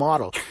business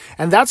model.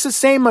 And that's the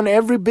same on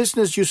every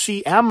business you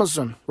see.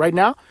 Amazon right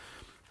now,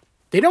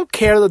 they don't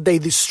care that they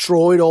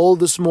destroyed all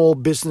the small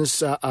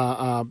business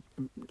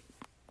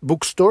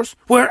bookstores.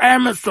 We're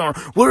Amazon.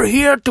 We're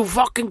here to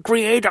fucking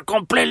create a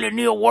completely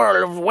new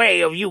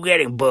way of you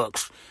getting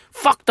books.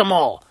 Fuck them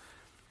all.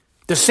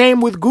 The same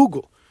with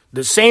Google.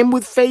 The same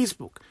with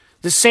Facebook.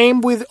 The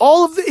same with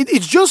all of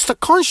it's just a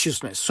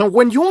consciousness. So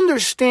when you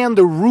understand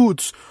the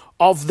roots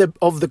of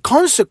the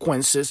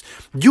consequences,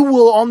 you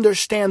will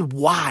understand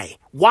why.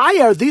 Why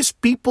are these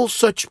people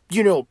such,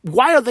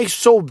 why are they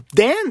so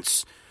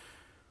dense?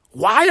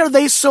 Why are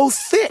they so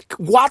thick?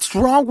 What's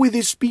wrong with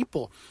these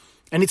people?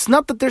 And it's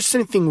not that there's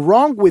anything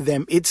wrong with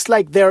them. It's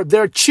like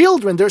they're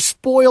children. They're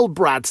spoiled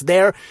brats.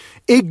 They're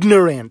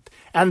ignorant.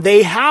 And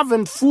they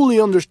haven't fully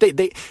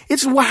understood.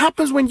 It's what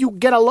happens when you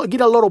get a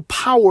lot of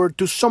power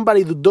to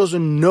somebody who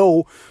doesn't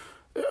know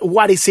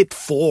what is it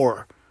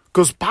for.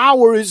 Because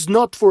power is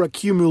not for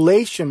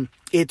accumulation.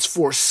 It's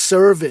for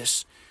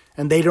service.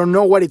 And they don't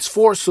know what it's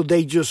for, so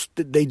they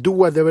do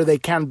whatever they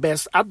can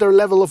best at their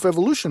level of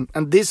evolution.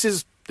 And this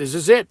is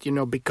it,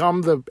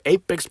 become the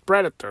apex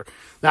predator.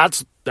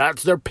 That's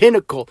their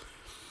pinnacle.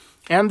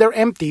 And they're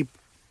empty,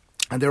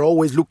 and they're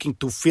always looking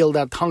to fill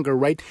that hunger,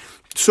 right?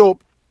 So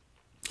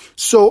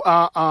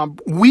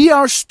we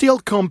are still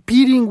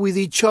competing with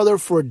each other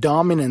for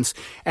dominance,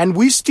 and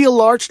we still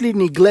largely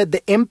neglect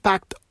the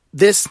impact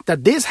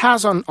that this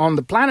has on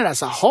the planet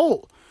as a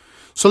whole.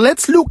 So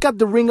let's look at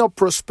the Ring of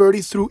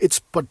Prosperity through its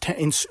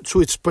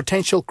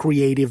potential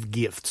creative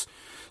gifts.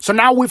 So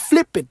now we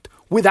flip it.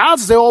 Without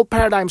the old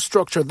paradigm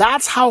structure,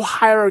 that's how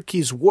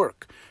hierarchies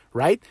work,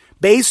 right?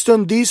 Based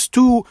on these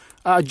two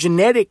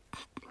genetic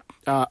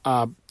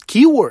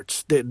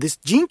keywords, these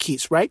gene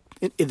keys, right?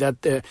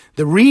 That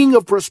the Ring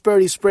of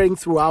Prosperity spreading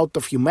throughout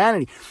of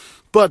humanity.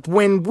 But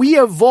when we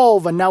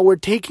evolve and now we're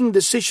taking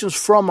decisions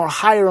from our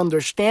higher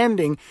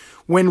understanding,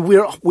 when we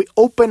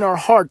open our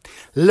heart,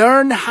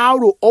 learn how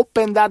to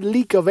open that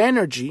leak of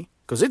energy,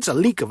 because it's a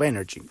leak of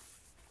energy.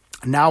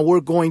 Now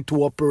we're going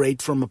to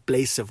operate from a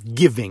place of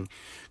giving,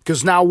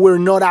 because now we're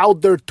not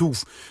out there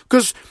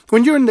because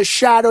when you're in the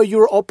shadow,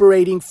 you're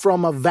operating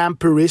from a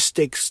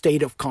vampiristic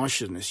state of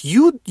consciousness.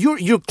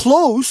 You're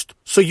closed,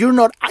 so you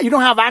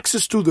don't have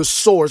access to the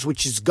source,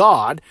 which is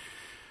God.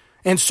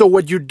 And so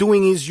what you're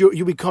doing is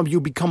you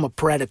become a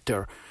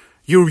predator.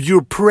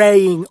 You're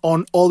preying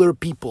on other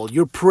people.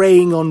 You're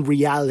preying on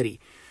reality.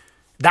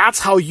 That's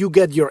how you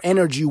get your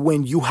energy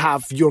when you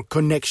have your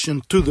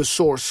connection to the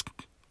source.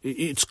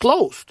 It's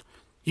closed.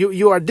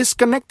 You are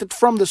disconnected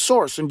from the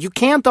source, and you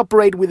can't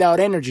operate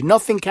without energy.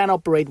 Nothing can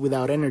operate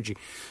without energy.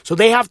 So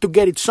they have to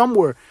get it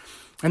somewhere.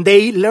 And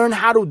they learn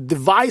how to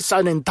devise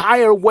an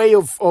entire way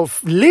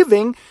of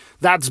living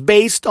that's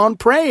based on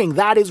praying.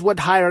 That is what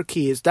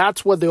hierarchy is.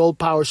 That's what the old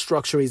power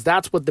structure is.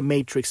 That's what the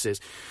matrix is.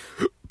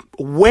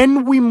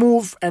 When we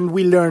move and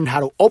we learn how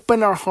to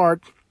open our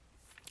heart,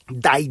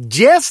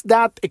 digest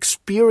that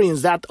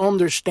experience, that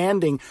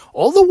understanding,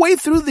 all the way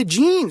through the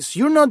genes.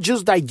 You're not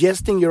just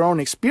digesting your own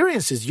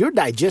experiences. You're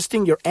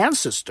digesting your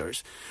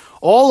ancestors.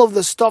 All of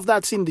the stuff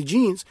that's in the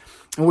genes.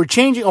 And we're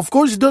changing. Of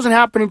course, it doesn't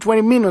happen in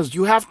 20 minutes.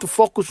 You have to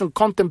focus and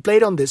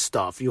contemplate on this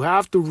stuff. You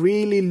have to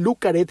really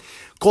look at it,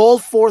 call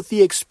forth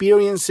the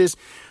experiences,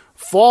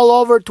 fall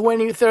over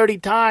 20, 30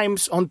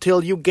 times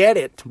until you get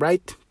it,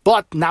 right?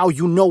 But now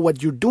you know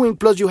what you're doing.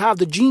 Plus, you have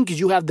the gene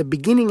keys. You have the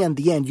beginning and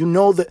the end. You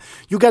know that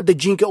you got the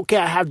gene key. Okay,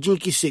 I have gene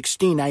key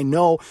 16. I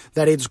know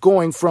that it's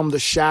going from the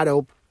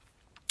shadow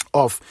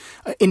of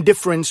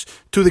indifference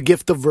to the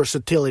gift of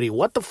versatility.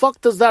 What the fuck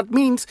does that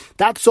mean?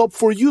 That's up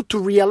for you to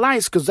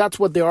realize, because that's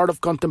what the art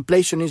of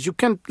contemplation is. You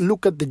can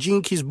look at the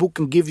Gene Keys book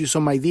and give you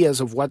some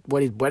ideas of what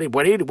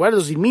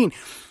does it mean.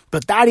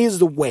 But that is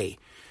the way.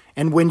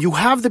 And when you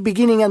have the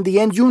beginning and the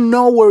end, you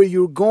know where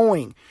you're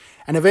going.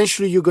 And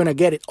eventually you're going to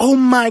get it. Oh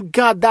my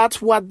God,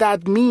 that's what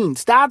that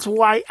means. That's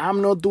why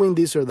I'm not doing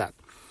this or that.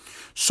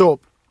 So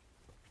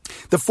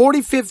the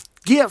 45th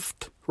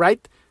gift,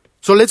 right?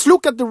 So let's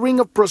look at the Ring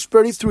of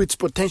Prosperity through its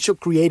potential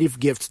creative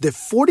gifts. The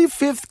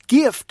 45th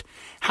gift,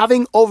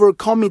 having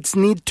overcome its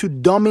need to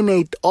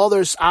dominate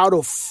others out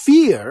of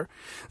fear,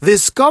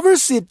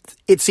 discovers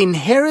its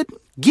inherent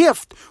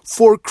gift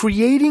for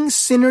creating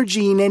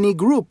synergy in any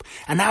group.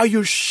 And now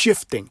you're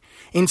shifting.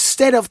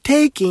 Instead of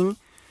taking,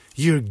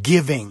 you're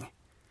giving.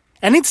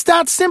 And it's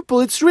that simple.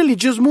 It's really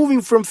just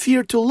moving from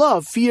fear to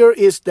love. Fear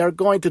is they're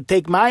going to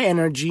take my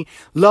energy.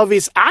 Love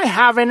is I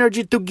have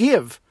energy to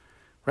give.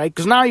 Right?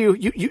 Because now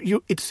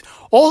it's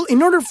all,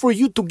 in order for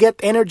you to get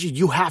energy,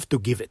 you have to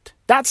give it.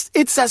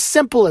 It's as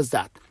simple as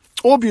that.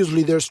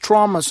 Obviously, there's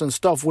traumas and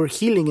stuff we're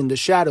healing in the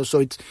shadow, so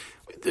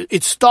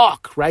it's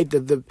stuck, right?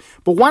 But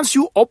once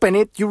you open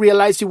it, you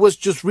realize it was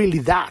just really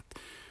that.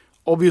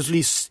 Obviously,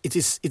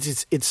 it's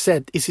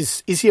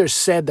easier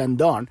said than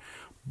done,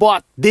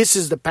 but this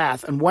is the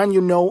path. And when you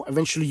know,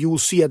 eventually you will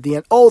see at the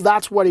end, oh,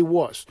 that's what it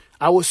was.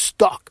 I was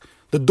stuck.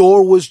 The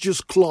door was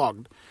just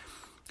clogged.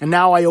 And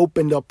now I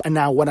opened up, and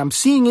now what I'm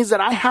seeing is that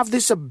I have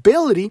this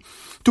ability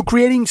to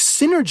creating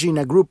synergy in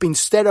a group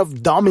instead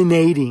of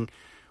dominating,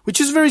 which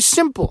is very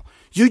simple.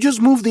 You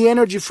just move the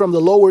energy from the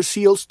lower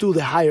seals to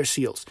the higher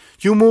seals.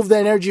 You move the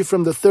energy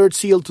from the third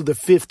seal to the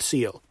fifth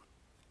seal.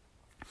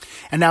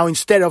 And now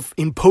instead of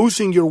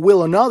imposing your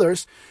will on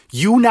others,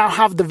 you now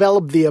have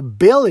developed the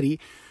ability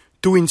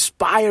to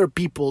inspire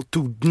people,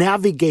 to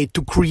navigate,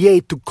 to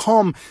create, to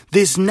come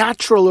this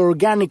natural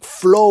organic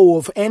flow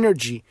of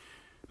energy.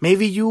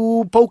 Maybe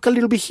you poke a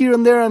little bit here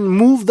and there and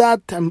move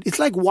that. And it's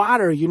like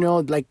water,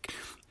 like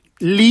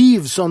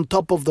leaves on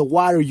top of the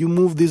water. You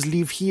move this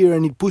leaf here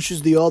and it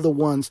pushes the other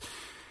ones.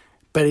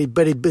 But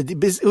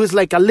it was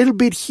like a little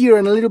bit here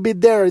and a little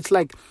bit there. It's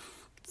like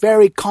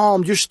very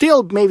calm. You're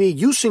still maybe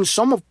using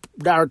some of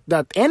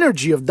that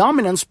energy of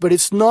dominance, but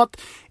it's not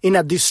in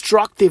a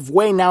destructive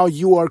way. Now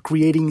you are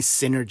creating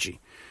synergy.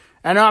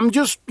 And I'm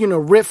just,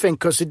 riffing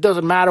because it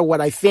doesn't matter what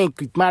I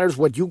think. It matters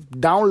what you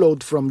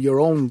download from your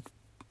own,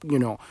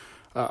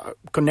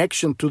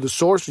 connection to the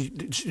source.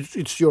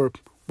 It's your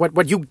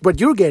what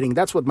you're getting.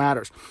 That's what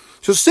matters.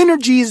 So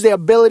synergy is the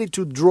ability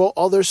to draw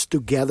others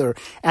together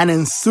and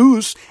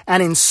enthuse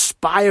and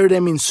inspire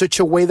them in such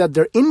a way that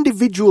their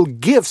individual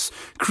gifts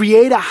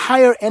create a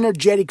higher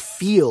energetic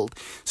field.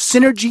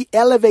 Synergy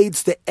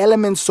elevates the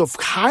elements of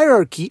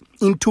hierarchy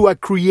into a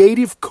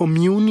creative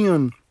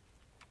communion.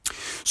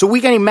 So we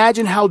can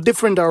imagine how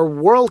different our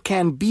world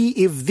can be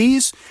if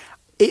this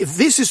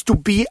is to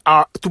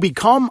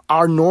become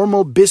our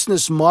normal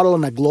business model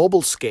on a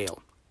global scale.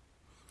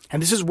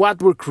 And this is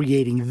what we're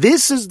creating.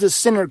 This is the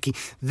synergy.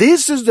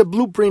 This is the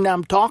blueprint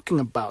I'm talking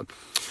about.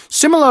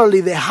 Similarly,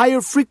 the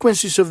higher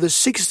frequencies of the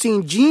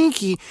 16 gene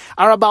key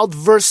are about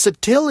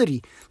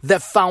versatility,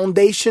 the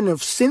foundation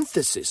of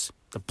synthesis,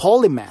 the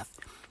polymath.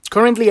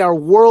 Currently, our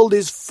world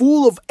is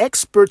full of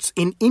experts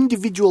in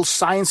individual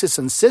sciences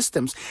and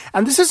systems.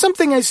 And this is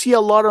something I see a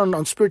lot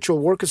on spiritual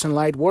workers and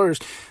light warriors,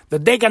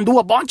 that they can do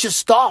a bunch of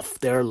stuff.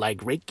 They're like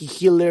Reiki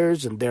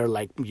healers, and they're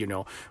like,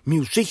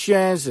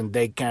 musicians, and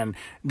they can,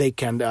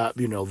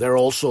 they're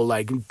also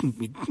like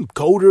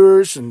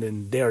coders, and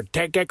then they're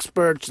tech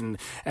experts, and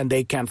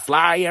they can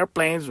fly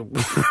airplanes. I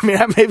mean,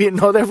 maybe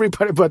not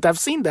everybody, but I've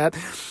seen that.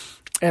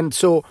 And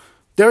so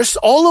there's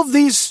all of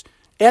these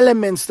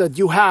elements that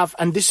you have,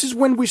 and this is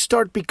when we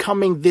start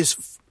becoming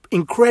this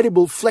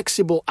incredible,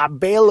 flexible,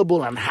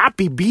 available, and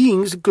happy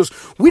beings, because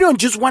we don't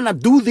just want to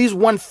do this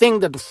one thing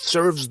that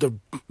serves the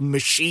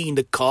machine,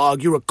 the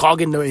cog. You're a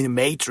cog in the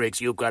matrix.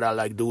 You gotta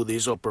like do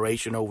this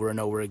operation over and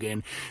over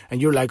again,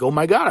 and you're like, oh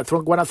my God, I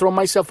want to throw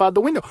myself out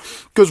the window,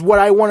 because what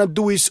I want to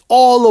do is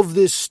all of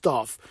this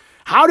stuff.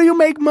 How do you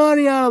make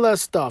money out of that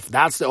stuff?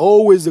 That's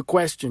always the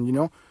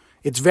question.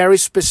 It's very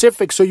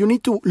specific, so you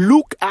need to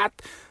look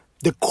at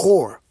the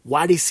core.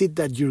 What is it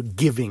that you're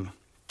giving?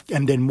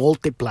 And then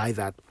multiply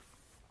that.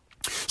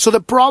 So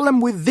the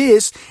problem with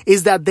this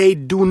is that they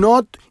do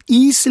not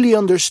easily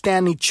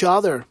understand each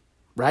other,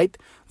 right?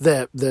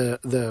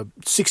 The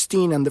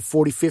 16 and the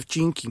 45th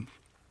gene key,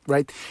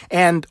 right?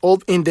 And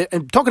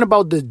talking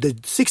about the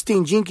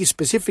 16 gene key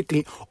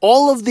specifically,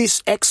 all of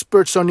these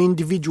experts on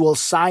individual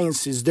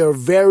sciences, they're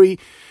very...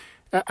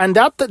 and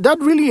that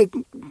really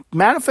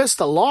manifests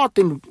a lot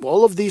in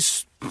all of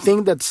these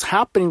things that's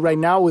happening right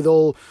now with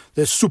all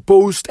the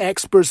supposed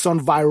experts on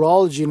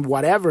virology and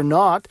whatever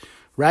not,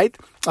 right?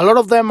 A lot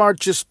of them are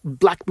just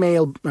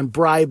blackmail and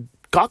bribe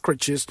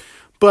cockroaches,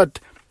 but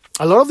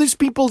a lot of these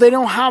people, they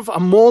don't have a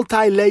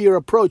multi-layer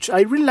approach.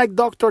 I really like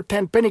Dr.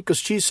 Tenpenny because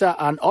she's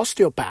an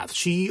osteopath.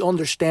 She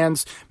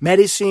understands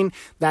medicine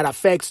that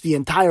affects the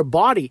entire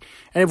body.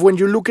 And when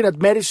you're looking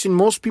at medicine,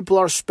 most people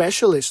are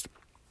specialists.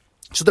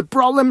 So the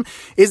problem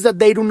is that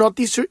they do not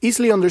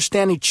easily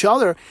understand each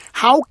other.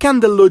 How can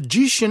the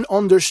logician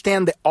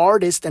understand the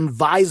artist and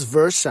vice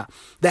versa?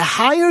 The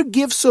higher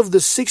gifts of the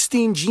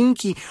 16 gene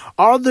key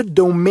are the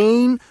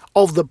domain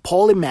of the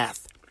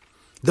polymath,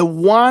 the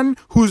one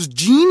whose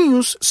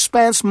genius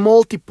spans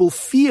multiple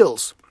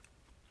fields.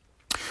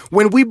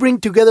 When we bring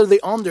together the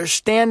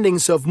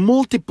understandings of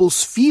multiple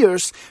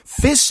spheres,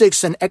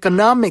 physics and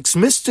economics,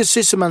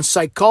 mysticism and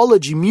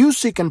psychology,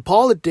 music and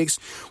politics,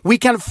 we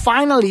can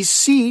finally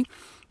see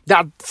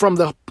that from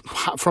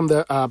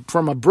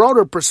a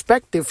broader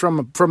perspective,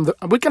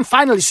 we can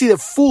finally see the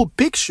full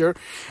picture,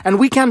 and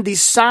we can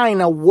design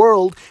a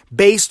world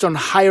based on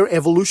higher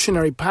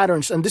evolutionary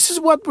patterns. And this is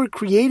what we're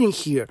creating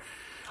here.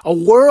 A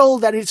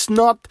world that is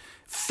not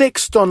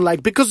fixed on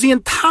because the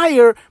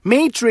entire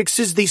matrix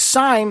is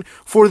designed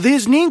for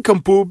these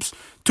nincompoops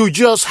to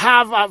just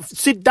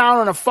sit down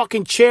on a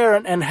fucking chair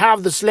and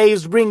have the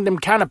slaves bring them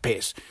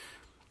canapes.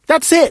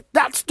 That's it.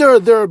 That's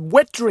their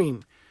wet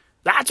dream.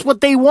 That's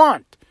what they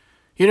want.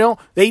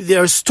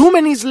 There's too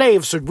many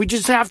slaves, so we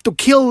just have to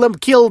kill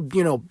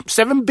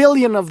 7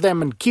 billion of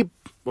them and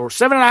or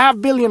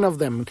 7.5 billion of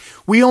them.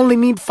 We only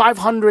need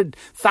 500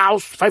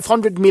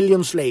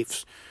 million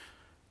slaves.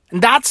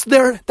 And that's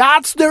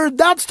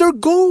their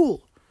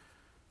goal.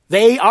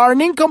 They are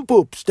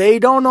nincompoops. They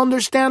don't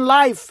understand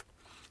life,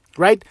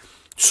 right?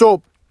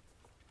 So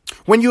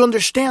when you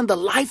understand that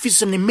life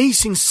is an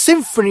amazing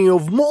symphony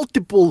of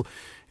multiple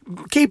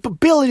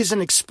capabilities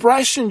and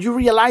expression, you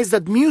realize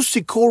that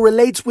music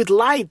correlates with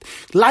light.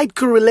 Light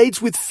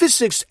correlates with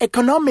physics,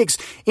 economics,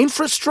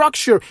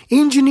 infrastructure,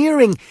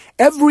 engineering.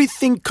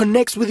 Everything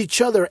connects with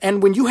each other.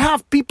 And when you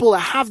have people that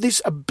have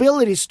these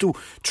abilities to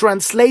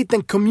translate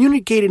and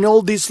communicate in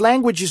all these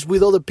languages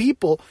with other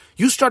people,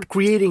 you start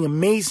creating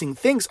amazing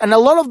things. And a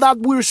lot of that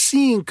we're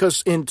seeing,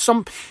 because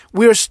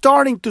we're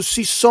starting to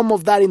see some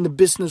of that in the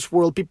business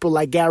world. People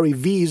like Gary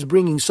Vee is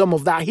bringing some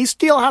of that. He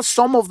still has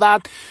some of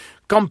that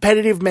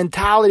competitive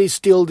mentality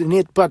still in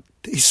it, but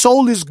his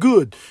soul is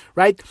good,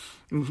 right?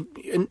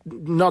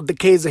 Not the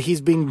case that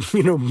he's being,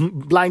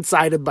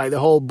 blindsided by the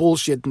whole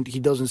bullshit and he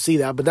doesn't see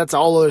that, but that's a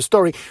whole other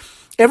story.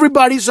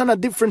 Everybody's on a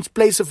different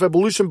place of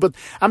evolution, but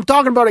I'm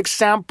talking about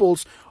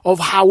examples of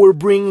how we're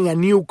bringing a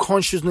new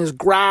consciousness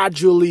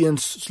gradually and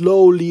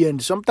slowly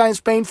and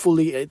sometimes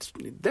painfully. It's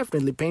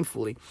definitely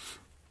painfully.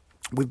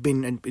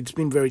 It's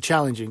been very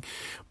challenging,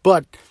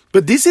 but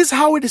this is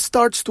how it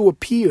starts to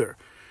appear.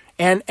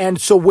 And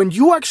so when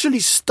you actually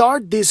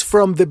start this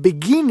from the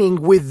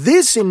beginning with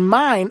this in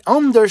mind,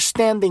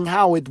 understanding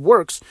how it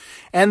works,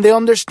 and the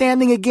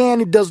understanding, again,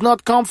 it does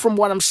not come from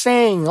what I'm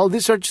saying. Oh,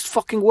 these are just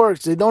fucking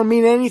words. They don't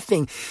mean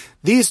anything.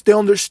 The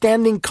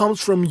understanding comes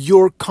from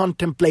your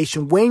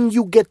contemplation. When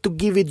you get to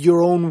give it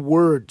your own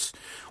words.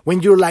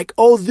 When you're like,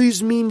 oh,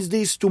 this means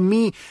this to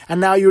me,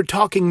 and now you're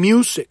talking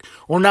music,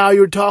 or now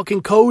you're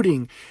talking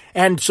coding.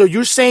 And so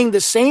you're saying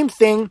the same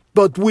thing,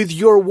 but with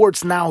your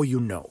words, now you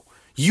know.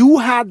 You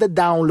had the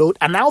download,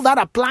 and now that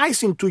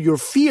applies into your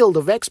field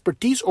of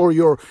expertise or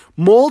your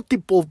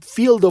multiple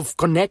field of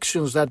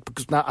connections,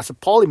 because now as a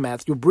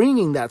polymath, you're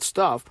bringing that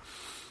stuff.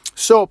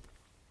 So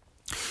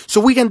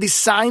we can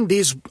design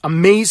this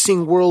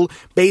amazing world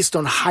based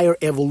on higher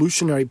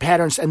evolutionary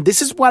patterns. And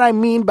this is what I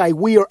mean by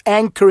we are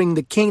anchoring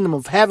the kingdom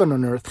of heaven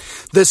on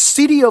earth. The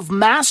city of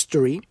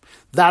mastery,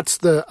 that's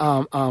the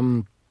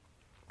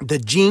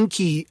gene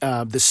key,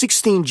 the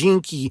 16 gene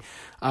key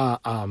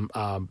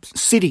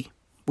city,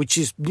 which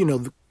is,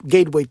 the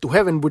gateway to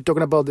heaven. We're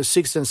talking about the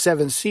 6 and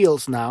 7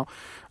 seals now.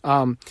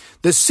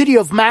 The city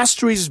of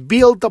mastery is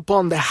built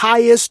upon the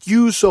highest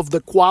use of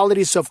the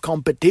qualities of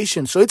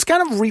competition. So it's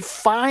kind of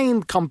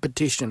refined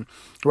competition,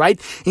 right?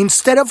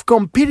 Instead of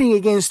competing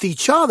against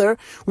each other,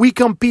 we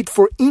compete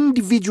for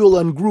individual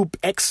and group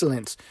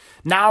excellence.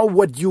 Now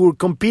what you're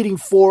competing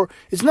for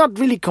is not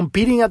really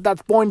competing at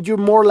that point. You're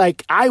more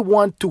like, I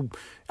want to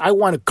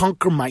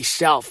conquer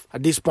myself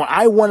at this point.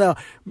 I want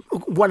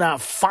to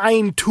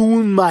fine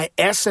tune my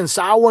essence.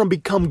 I want to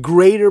become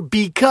greater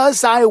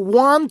because I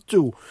want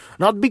to,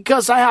 not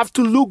because I have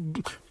to look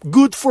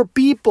good for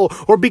people,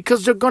 or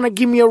because they're going to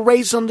give me a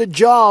raise on the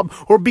job,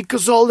 or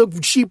because all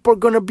the sheep are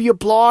going to be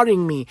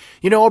applauding me,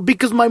 or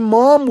because my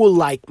mom will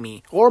like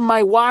me, or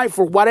my wife,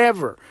 or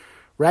whatever,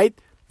 right?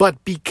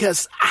 But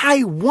because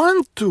I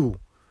want to.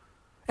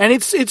 And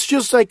it's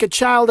just like a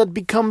child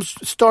that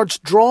starts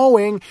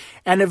drawing,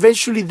 and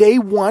eventually they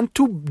want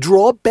to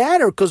draw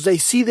better because they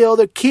see the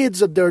other kids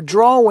that they're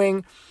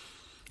drawing,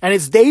 and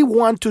they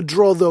want to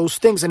draw those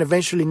things, and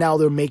eventually now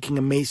they're making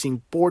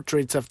amazing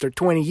portraits after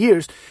 20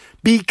 years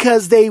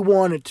because they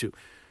wanted to.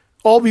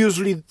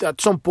 Obviously,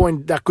 at some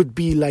point that could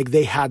be like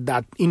they had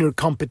that inner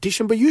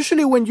competition, but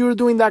usually when you're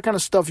doing that kind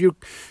of stuff, you're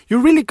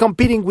really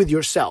competing with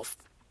yourself.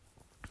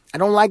 I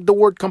don't like the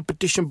word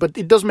competition, but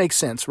it does make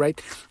sense, right?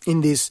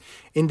 In this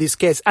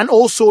case. And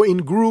also in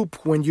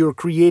group, when you're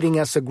creating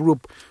as a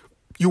group,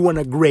 you want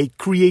to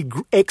create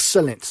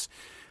excellence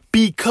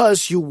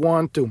because you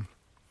want to.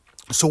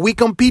 So we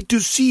compete to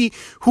see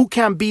who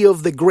can be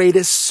of the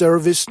greatest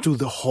service to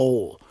the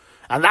whole.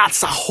 And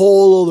that's a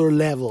whole other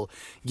level.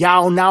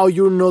 Yeah, now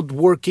you're not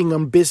working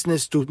on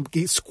business to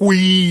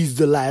squeeze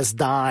the last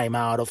dime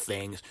out of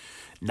things.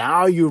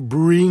 Now you're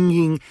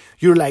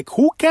like,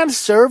 who can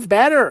serve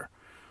better?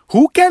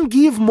 Who can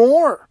give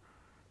more,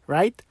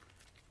 right?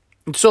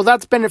 And so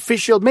that's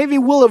beneficial. Maybe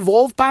we'll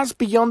evolve past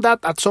beyond that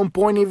at some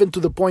point, even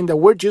to the point that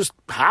we're just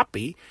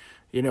happy.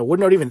 We're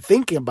not even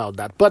thinking about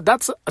that. But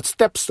that's a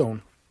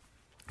stepstone.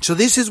 So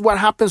this is what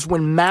happens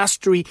when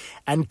mastery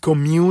and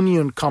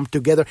communion come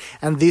together.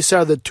 And these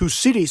are the two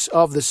cities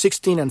of the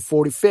 16th and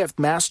 45th,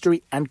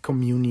 mastery and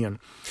communion.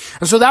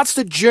 And so that's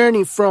the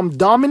journey from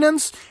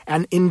dominance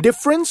and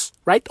indifference,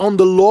 right, on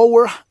the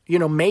lower,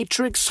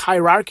 matrix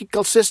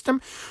hierarchical system,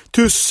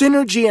 to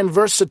synergy and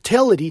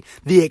versatility,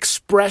 the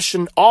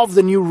expression of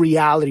the new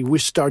reality. We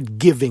start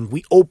giving.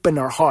 We open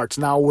our hearts.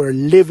 Now we're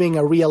living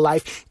a real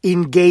life,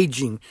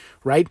 engaging,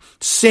 right?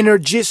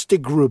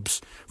 Synergistic groups,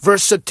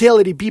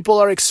 versatility. People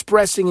are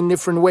expressing in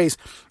different ways.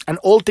 And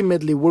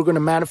ultimately, we're going to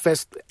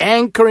manifest.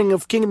 Anchoring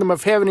of kingdom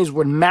of heaven is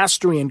when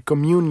mastery and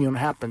communion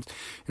happens.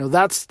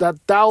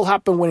 That'll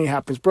happen when it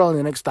happens, probably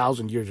in the next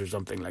 1,000 years or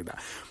something like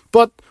that.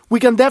 But we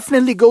can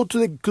definitely go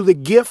to the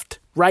gift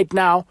right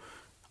now.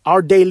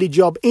 Our daily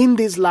job in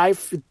this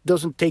life, it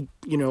doesn't take,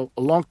 a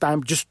long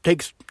time. Just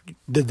takes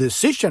the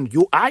decision.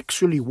 You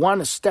actually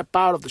want to step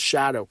out of the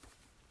shadow.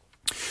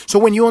 So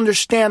when you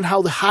understand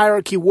how the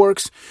hierarchy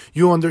works,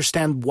 you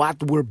understand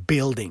what we're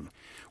building.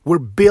 We're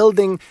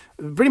building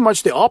pretty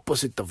much the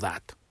opposite of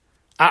that.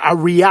 A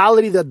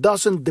reality that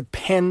doesn't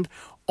depend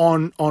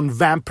on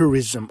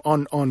vampirism.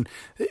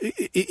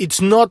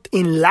 It's not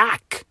in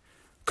lack.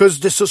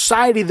 Because the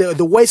society,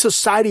 the way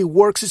society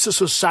works is a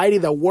society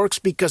that works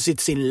because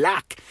it's in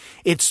lack.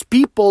 It's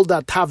people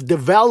that have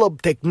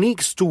developed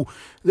techniques to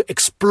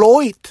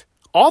exploit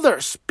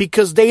others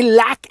because they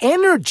lack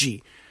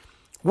energy.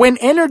 When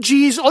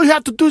energy is, all you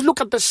have to do is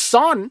look at the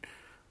sun.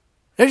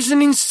 There's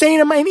an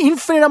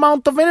infinite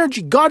amount of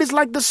energy. God is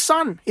like the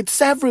sun. It's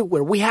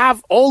everywhere. We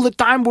have all the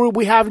time where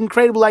we have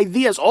incredible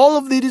ideas. All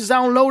of it is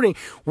downloading.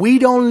 We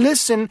don't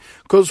listen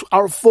because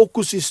our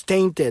focus is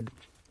tainted.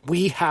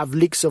 We have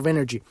leaks of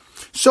energy.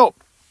 So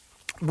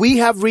we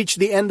have reached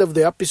the end of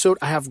the episode.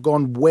 I have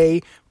gone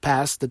way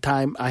past the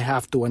time I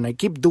have to, and I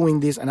keep doing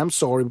this, and I'm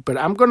sorry, but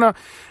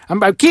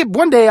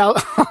one day I'll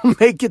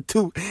make it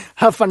to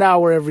half an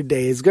hour every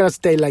day. It's going to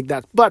stay like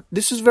that. But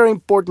this is very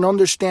important,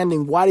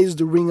 understanding what is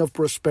the ring of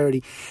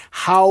prosperity.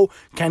 How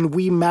can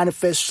we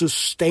manifest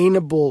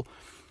sustainable,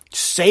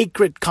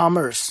 sacred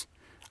commerce?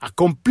 A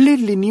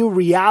completely new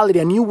reality,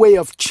 a new way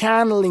of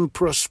channeling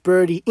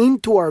prosperity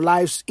into our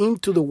lives,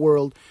 into the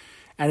world.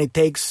 And it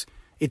takes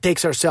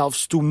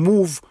ourselves to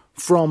move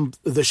from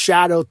the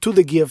shadow to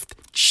the gift,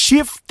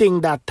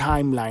 shifting that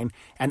timeline.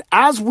 And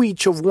as we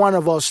each of one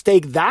of us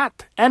take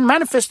that and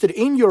manifest it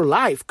in your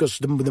life, because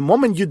the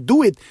moment you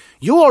do it,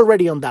 you're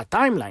already on that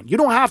timeline. You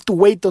don't have to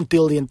wait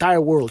until the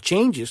entire world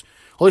changes.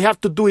 All you have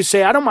to do is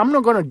say, I'm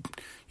not going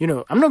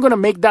to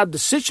make that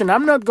decision.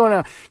 I'm not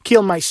going to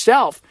kill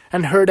myself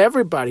and hurt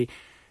everybody.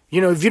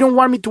 If you don't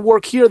want me to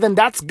work here, then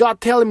that's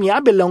God telling me I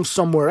belong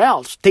somewhere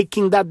else.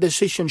 Taking that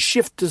decision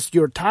shifts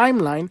your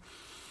timeline.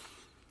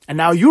 And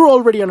now you're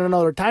already on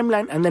another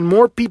timeline, and then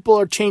more people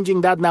are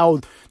changing that. Now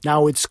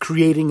it's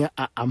creating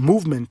a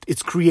movement.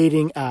 It's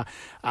creating a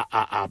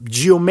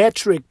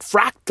geometric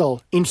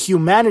fractal in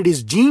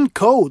humanity's gene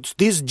codes.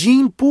 These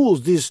gene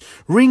pools, this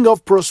ring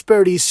of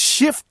prosperity is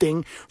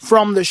shifting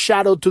from the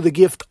shadow to the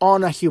gift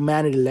on a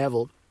humanity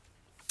level.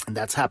 And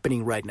that's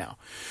happening right now.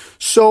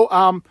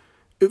 So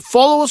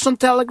follow us on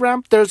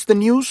Telegram. There's the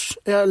news.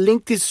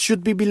 Link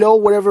should be below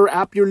whatever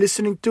app you're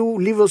listening to.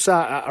 Leave us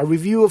a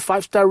review, a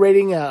 5-star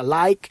rating, a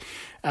like,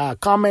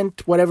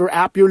 comment, whatever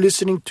app you're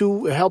listening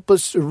to. Help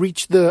us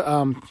reach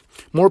the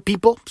more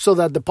people so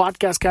that the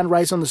podcast can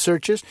rise on the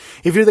searches.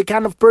 If you're the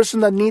kind of person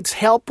that needs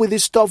help with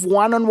this stuff,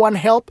 one-on-one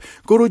help,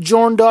 go to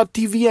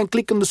journ.tv and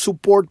click on the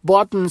support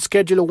button and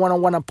schedule a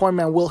one-on-one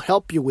appointment. We'll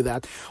help you with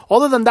that.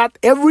 Other than that,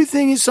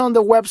 everything is on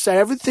the website.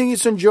 Everything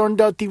is on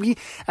journ.tv,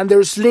 and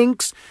there's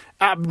links.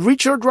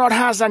 Richard Rudd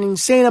has an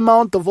insane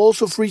amount of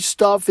also free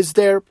stuff. Is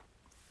there?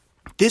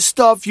 This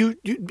stuff,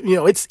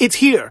 it's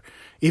here.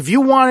 If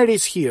you want it,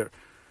 it's here.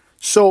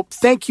 So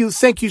thank you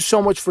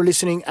so much for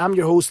listening. I'm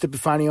your host,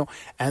 Epifanio,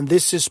 and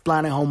this is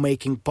Planet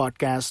Homemaking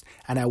Podcast.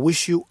 And I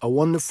wish you a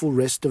wonderful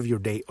rest of your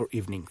day or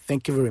evening.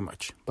 Thank you very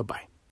much. Bye-bye.